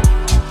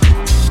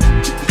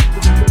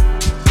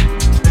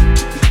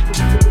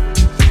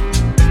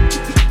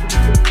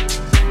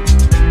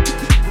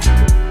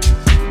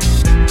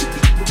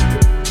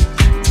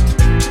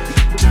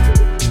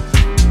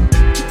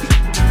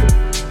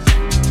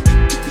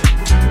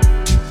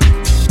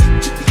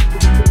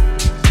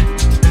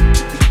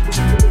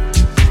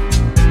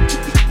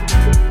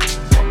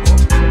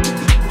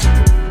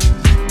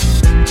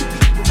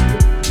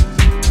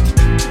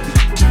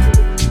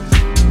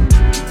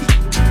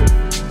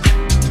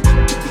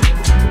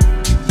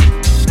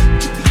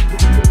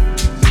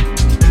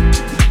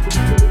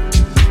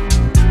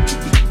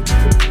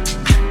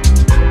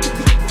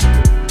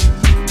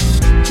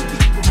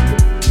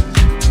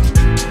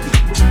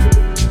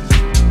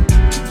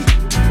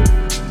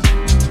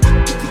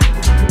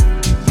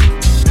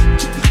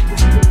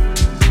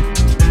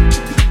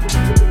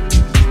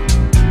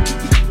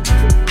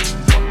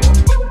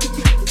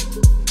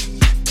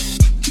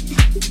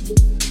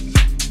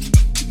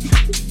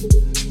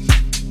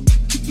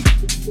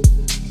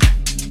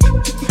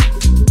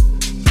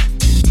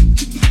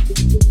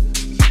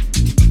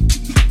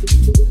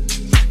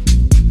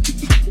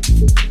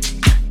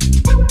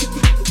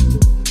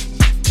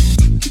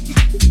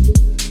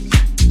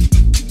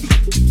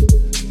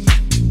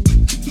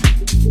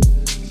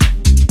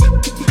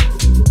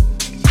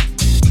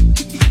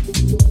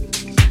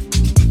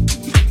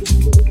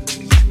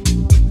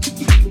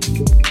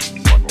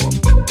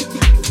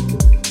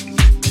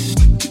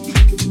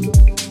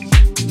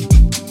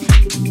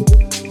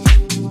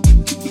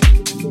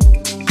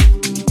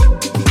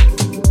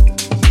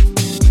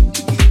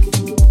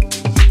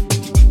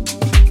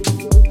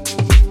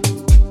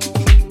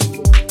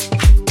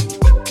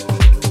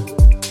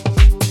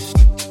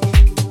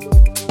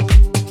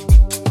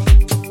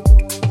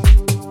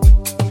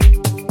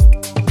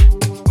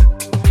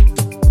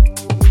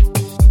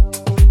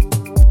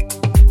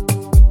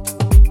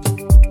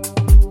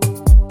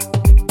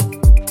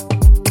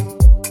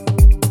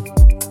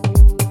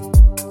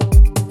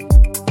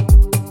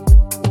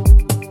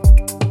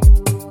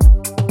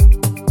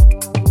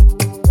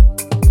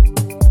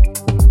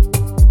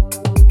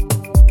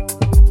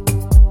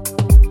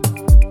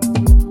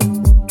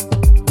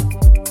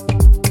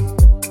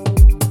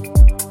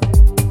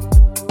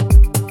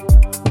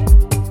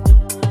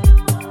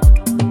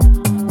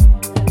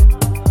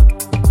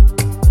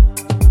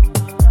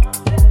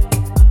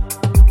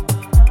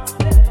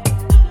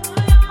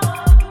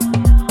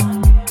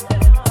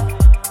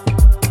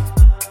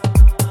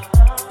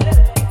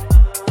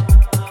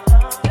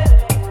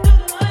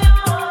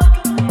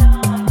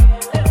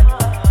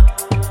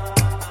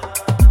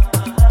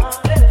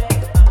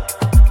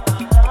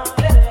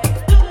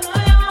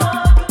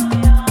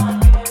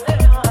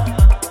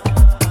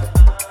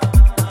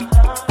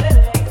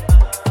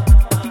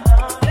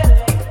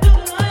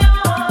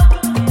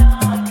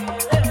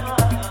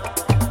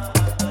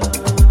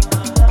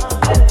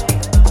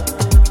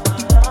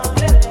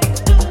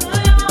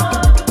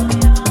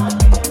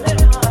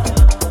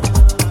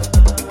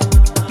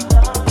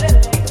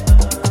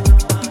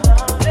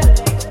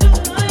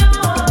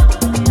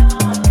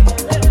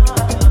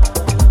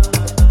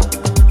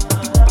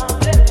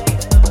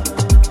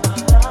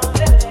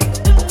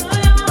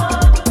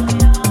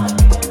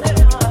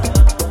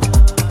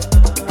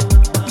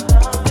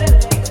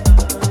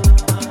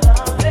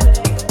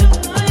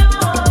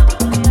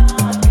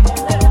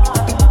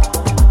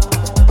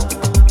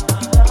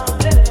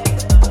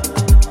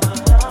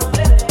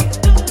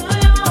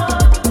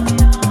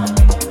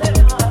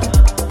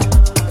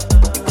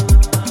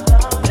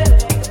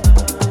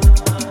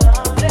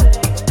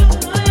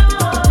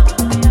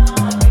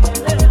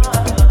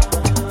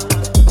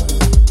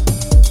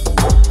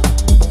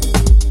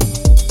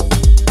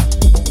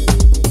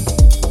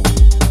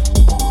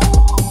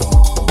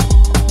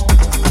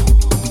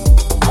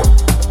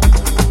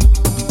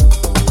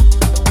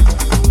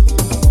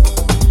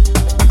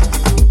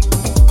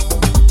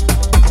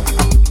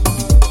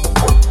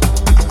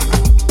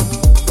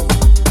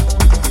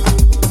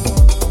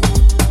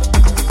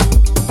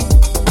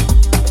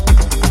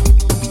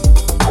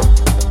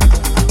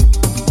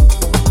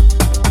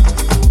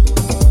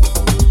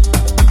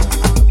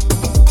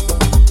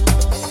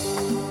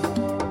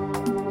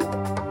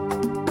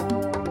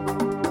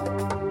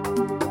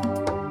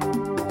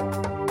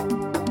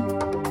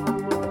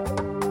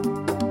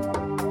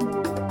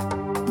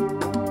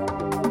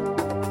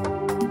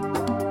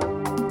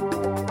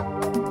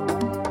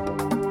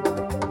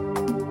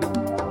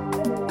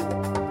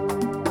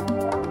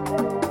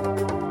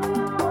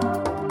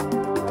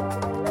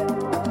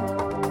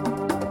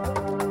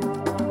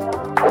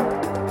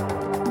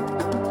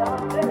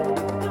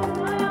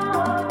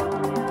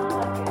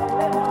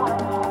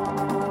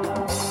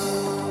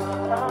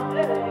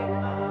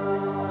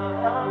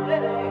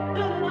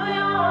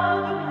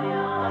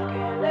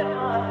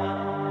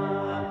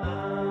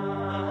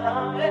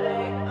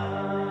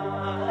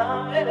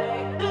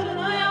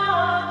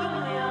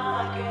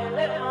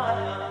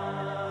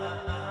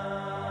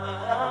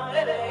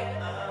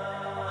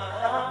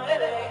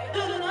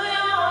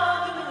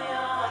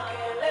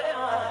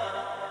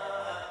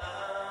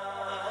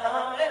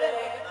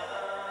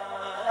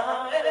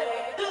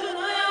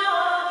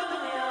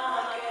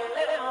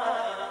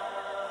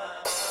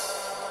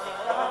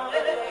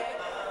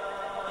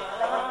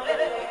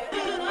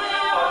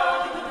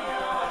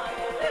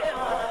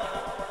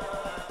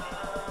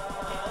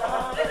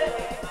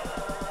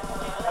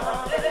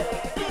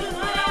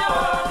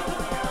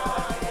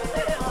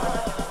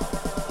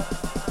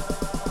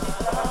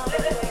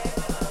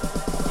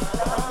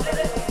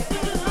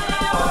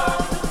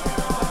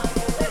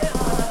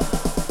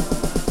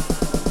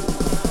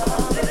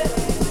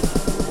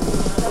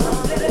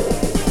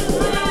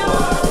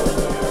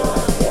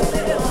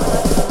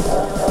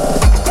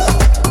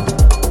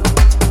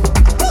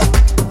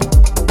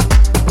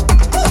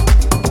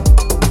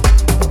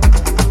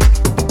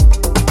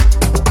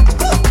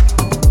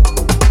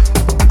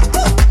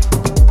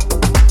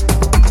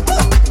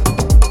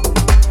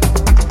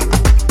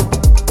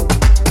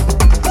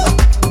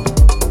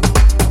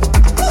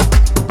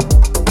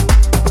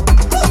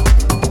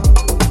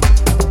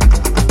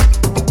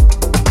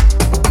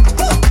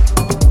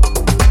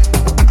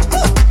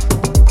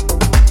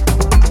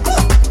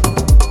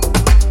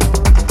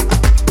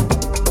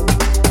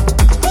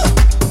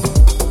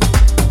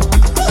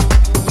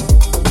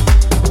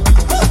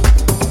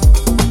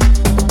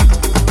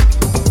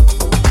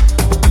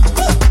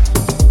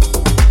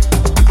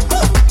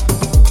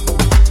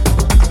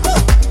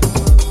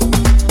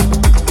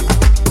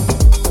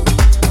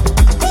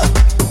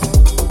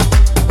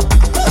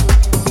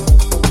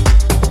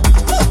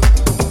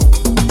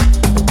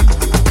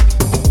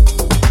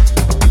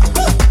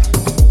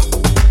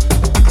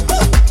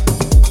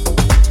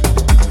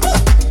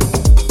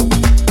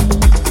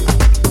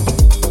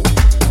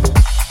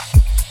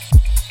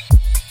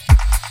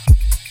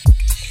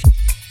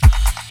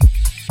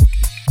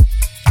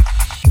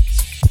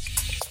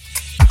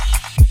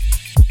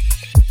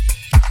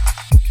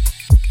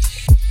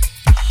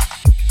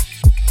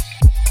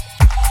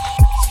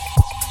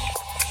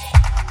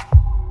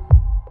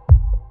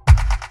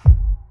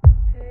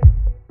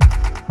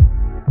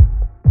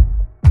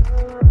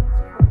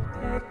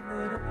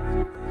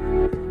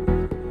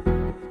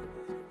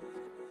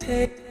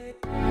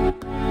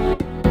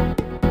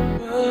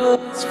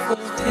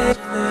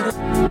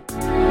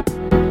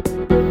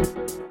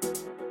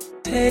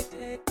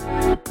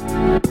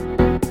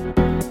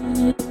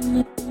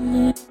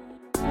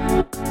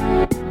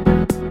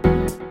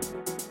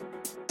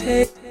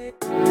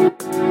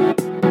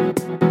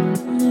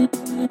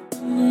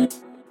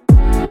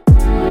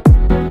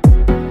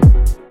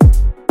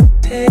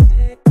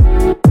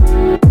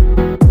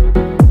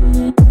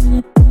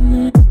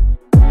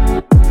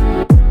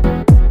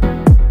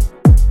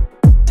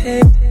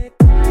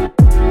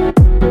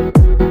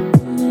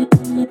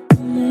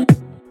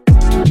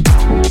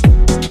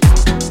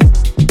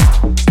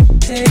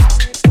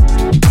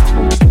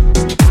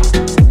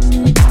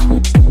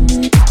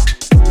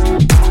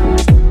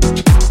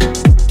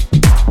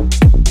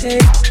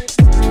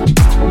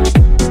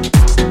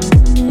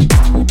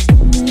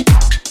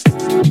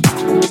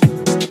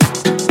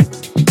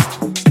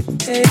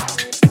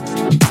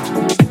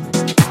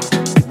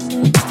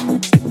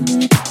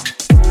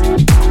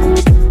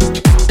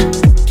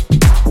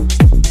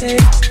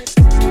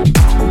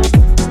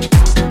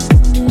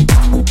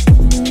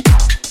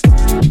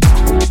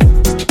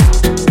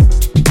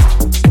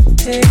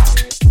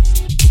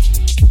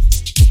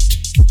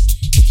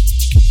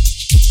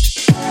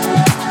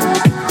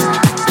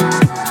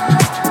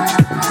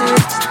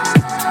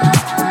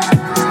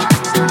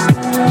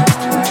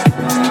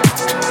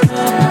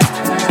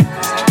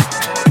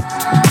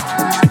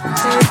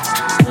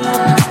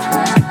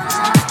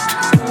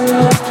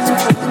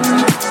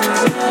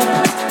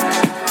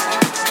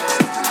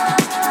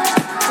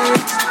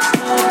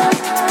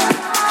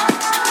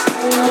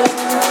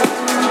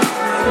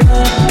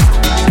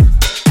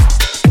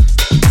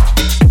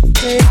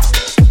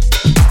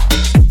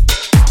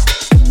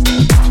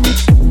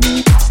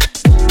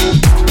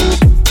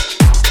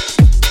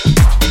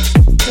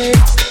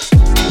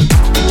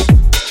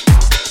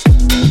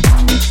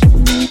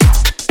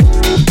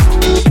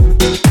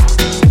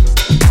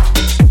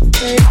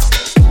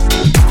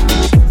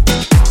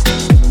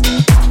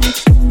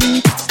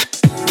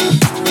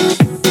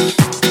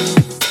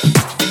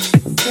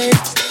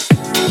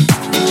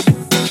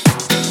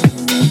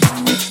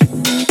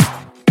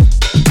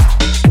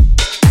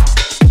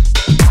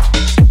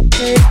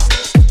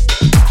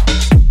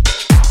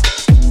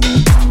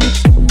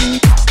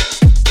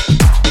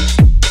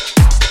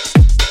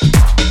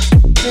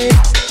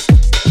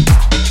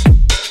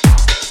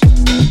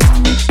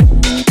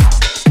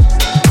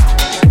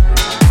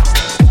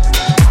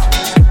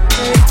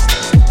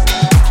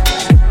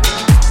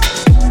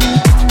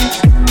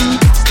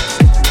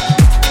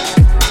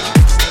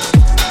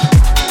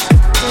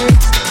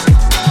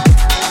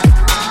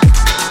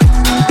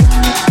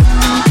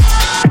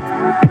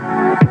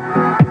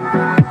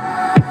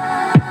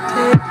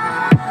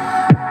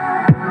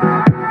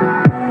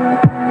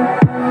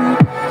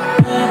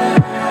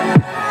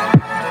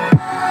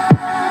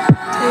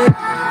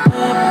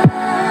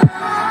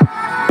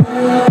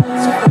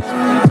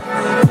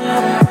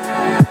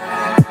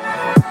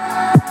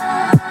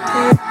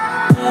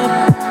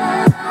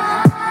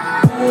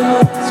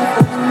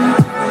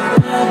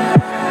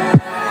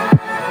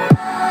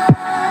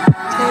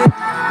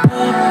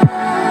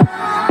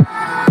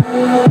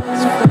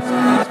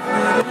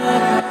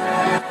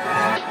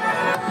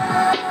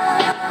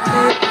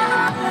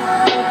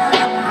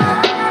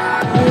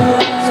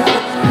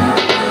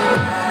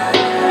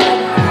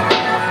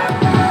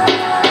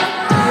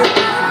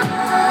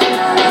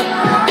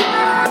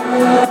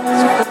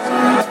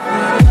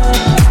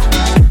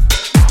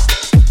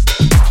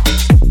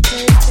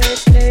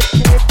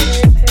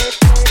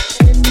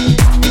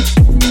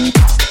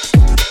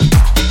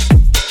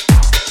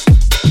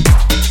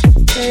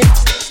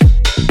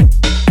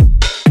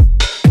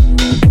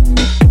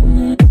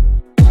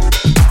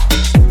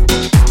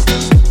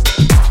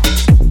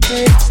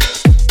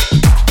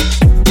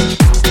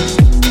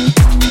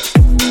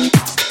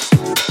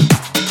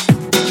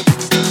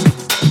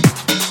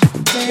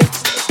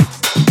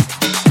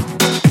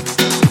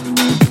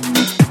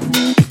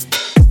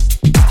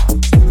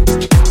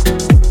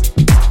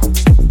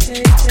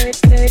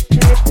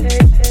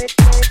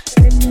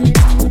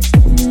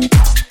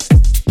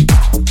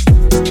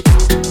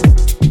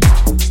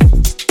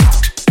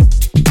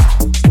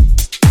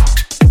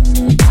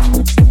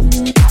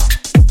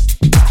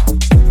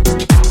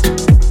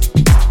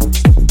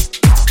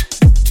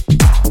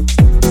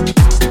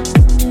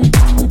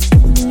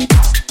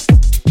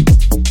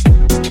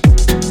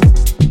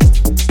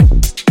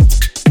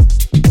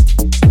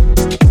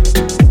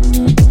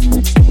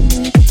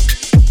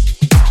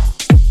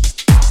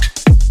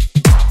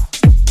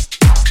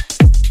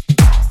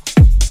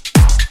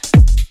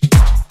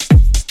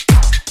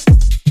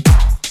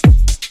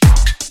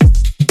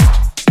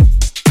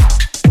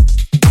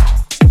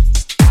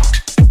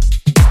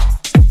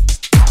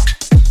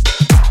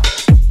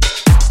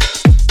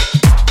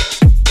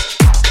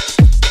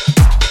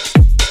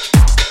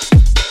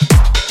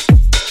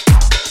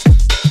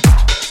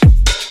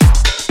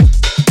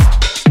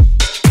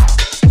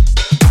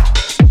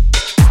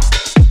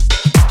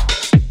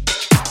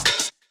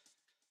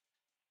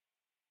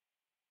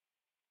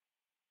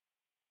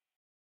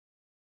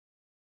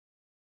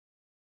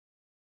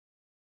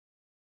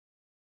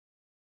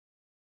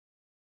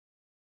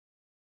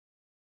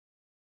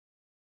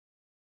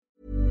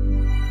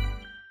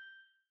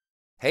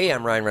 Hey,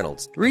 I'm Ryan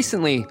Reynolds.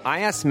 Recently,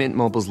 I asked Mint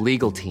Mobile's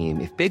legal team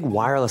if big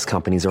wireless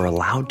companies are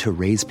allowed to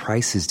raise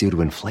prices due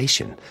to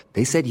inflation.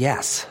 They said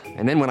yes.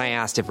 And then when I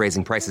asked if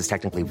raising prices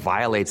technically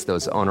violates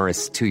those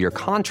onerous two-year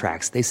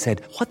contracts, they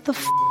said, "What the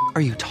f***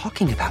 are you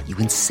talking about, you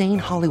insane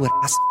Hollywood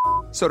ass?"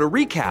 So to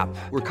recap,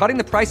 we're cutting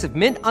the price of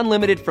Mint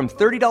Unlimited from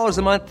 $30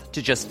 a month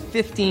to just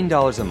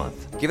 $15 a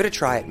month. Give it a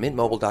try at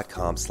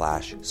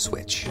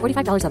mintmobile.com/switch.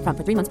 $45 up front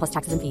for 3 months plus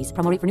taxes and fees.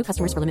 Promo rate for new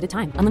customers for limited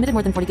time. Unlimited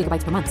more than 40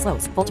 gigabytes per month.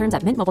 Slows full terms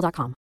at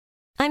mintmobile.com.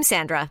 I'm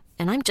Sandra,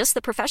 and I'm just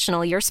the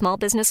professional your small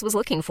business was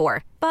looking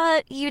for.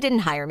 But you didn't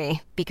hire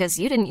me because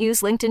you didn't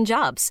use LinkedIn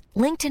Jobs.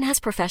 LinkedIn has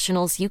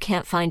professionals you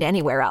can't find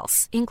anywhere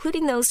else,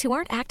 including those who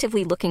aren't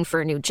actively looking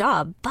for a new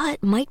job,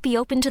 but might be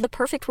open to the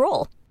perfect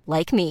role,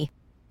 like me.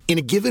 In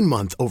a given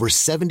month, over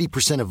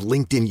 70% of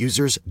LinkedIn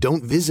users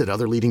don't visit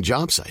other leading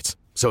job sites.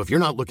 So if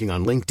you're not looking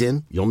on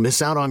LinkedIn, you'll miss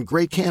out on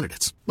great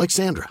candidates like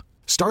Sandra.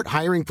 Start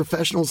hiring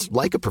professionals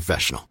like a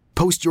professional.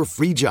 Post your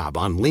free job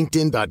on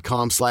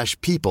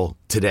linkedin.com/people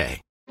today.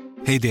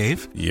 Hey,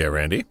 Dave. Yeah,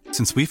 Randy.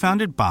 Since we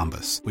founded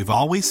Bombas, we've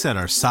always said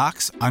our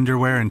socks,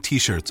 underwear, and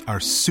T-shirts are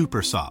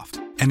super soft.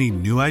 Any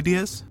new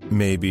ideas?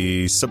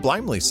 Maybe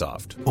sublimely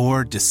soft.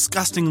 Or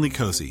disgustingly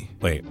cozy.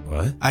 Wait,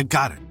 what? I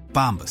got it.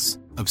 Bombas.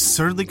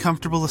 Absurdly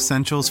comfortable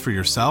essentials for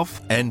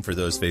yourself and for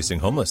those facing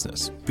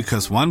homelessness.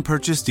 Because one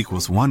purchased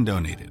equals one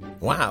donated.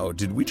 Wow,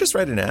 did we just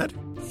write an ad?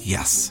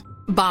 Yes.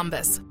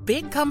 Bombas.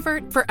 Big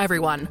comfort for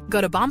everyone. Go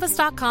to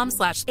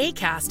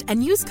bombas.com/ACAST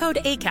and use code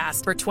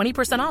ACAST for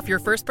 20% off your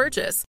first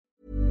purchase.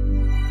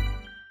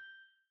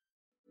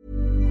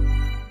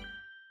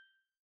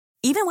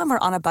 Even when we're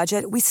on a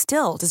budget, we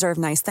still deserve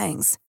nice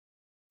things.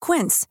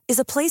 Quince is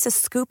a place to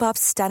scoop up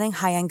stunning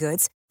high-end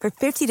goods for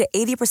 50 to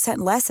 80%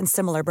 less than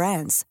similar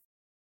brands.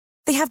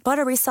 They have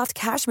buttery soft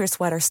cashmere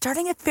sweaters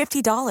starting at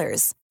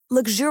 $50,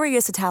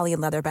 luxurious Italian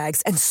leather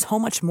bags, and so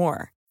much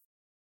more.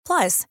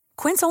 Plus,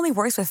 Quince only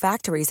works with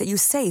factories that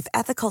use safe,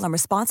 ethical, and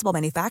responsible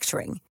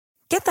manufacturing.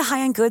 Get the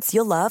high-end goods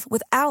you'll love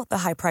without the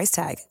high price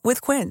tag with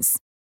Quince.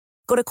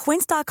 Go to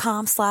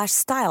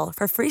quince.com/style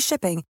for free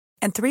shipping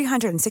and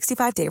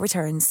 365-day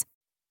returns.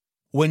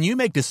 When you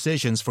make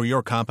decisions for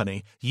your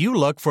company, you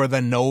look for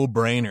the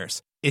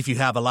no-brainers. If you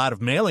have a lot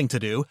of mailing to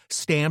do,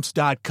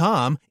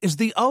 Stamps.com is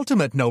the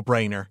ultimate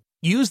no-brainer.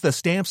 Use the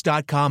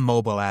Stamps.com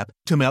mobile app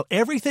to mail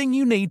everything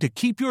you need to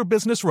keep your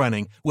business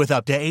running with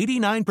up to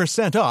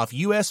 89% off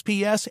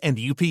USPS and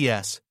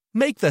UPS.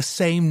 Make the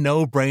same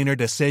no-brainer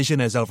decision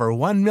as over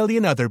 1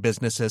 million other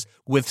businesses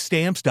with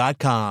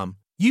Stamps.com.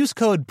 Use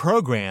code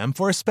PROGRAM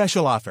for a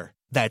special offer.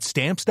 That's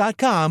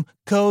Stamps.com,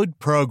 code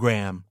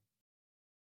PROGRAM.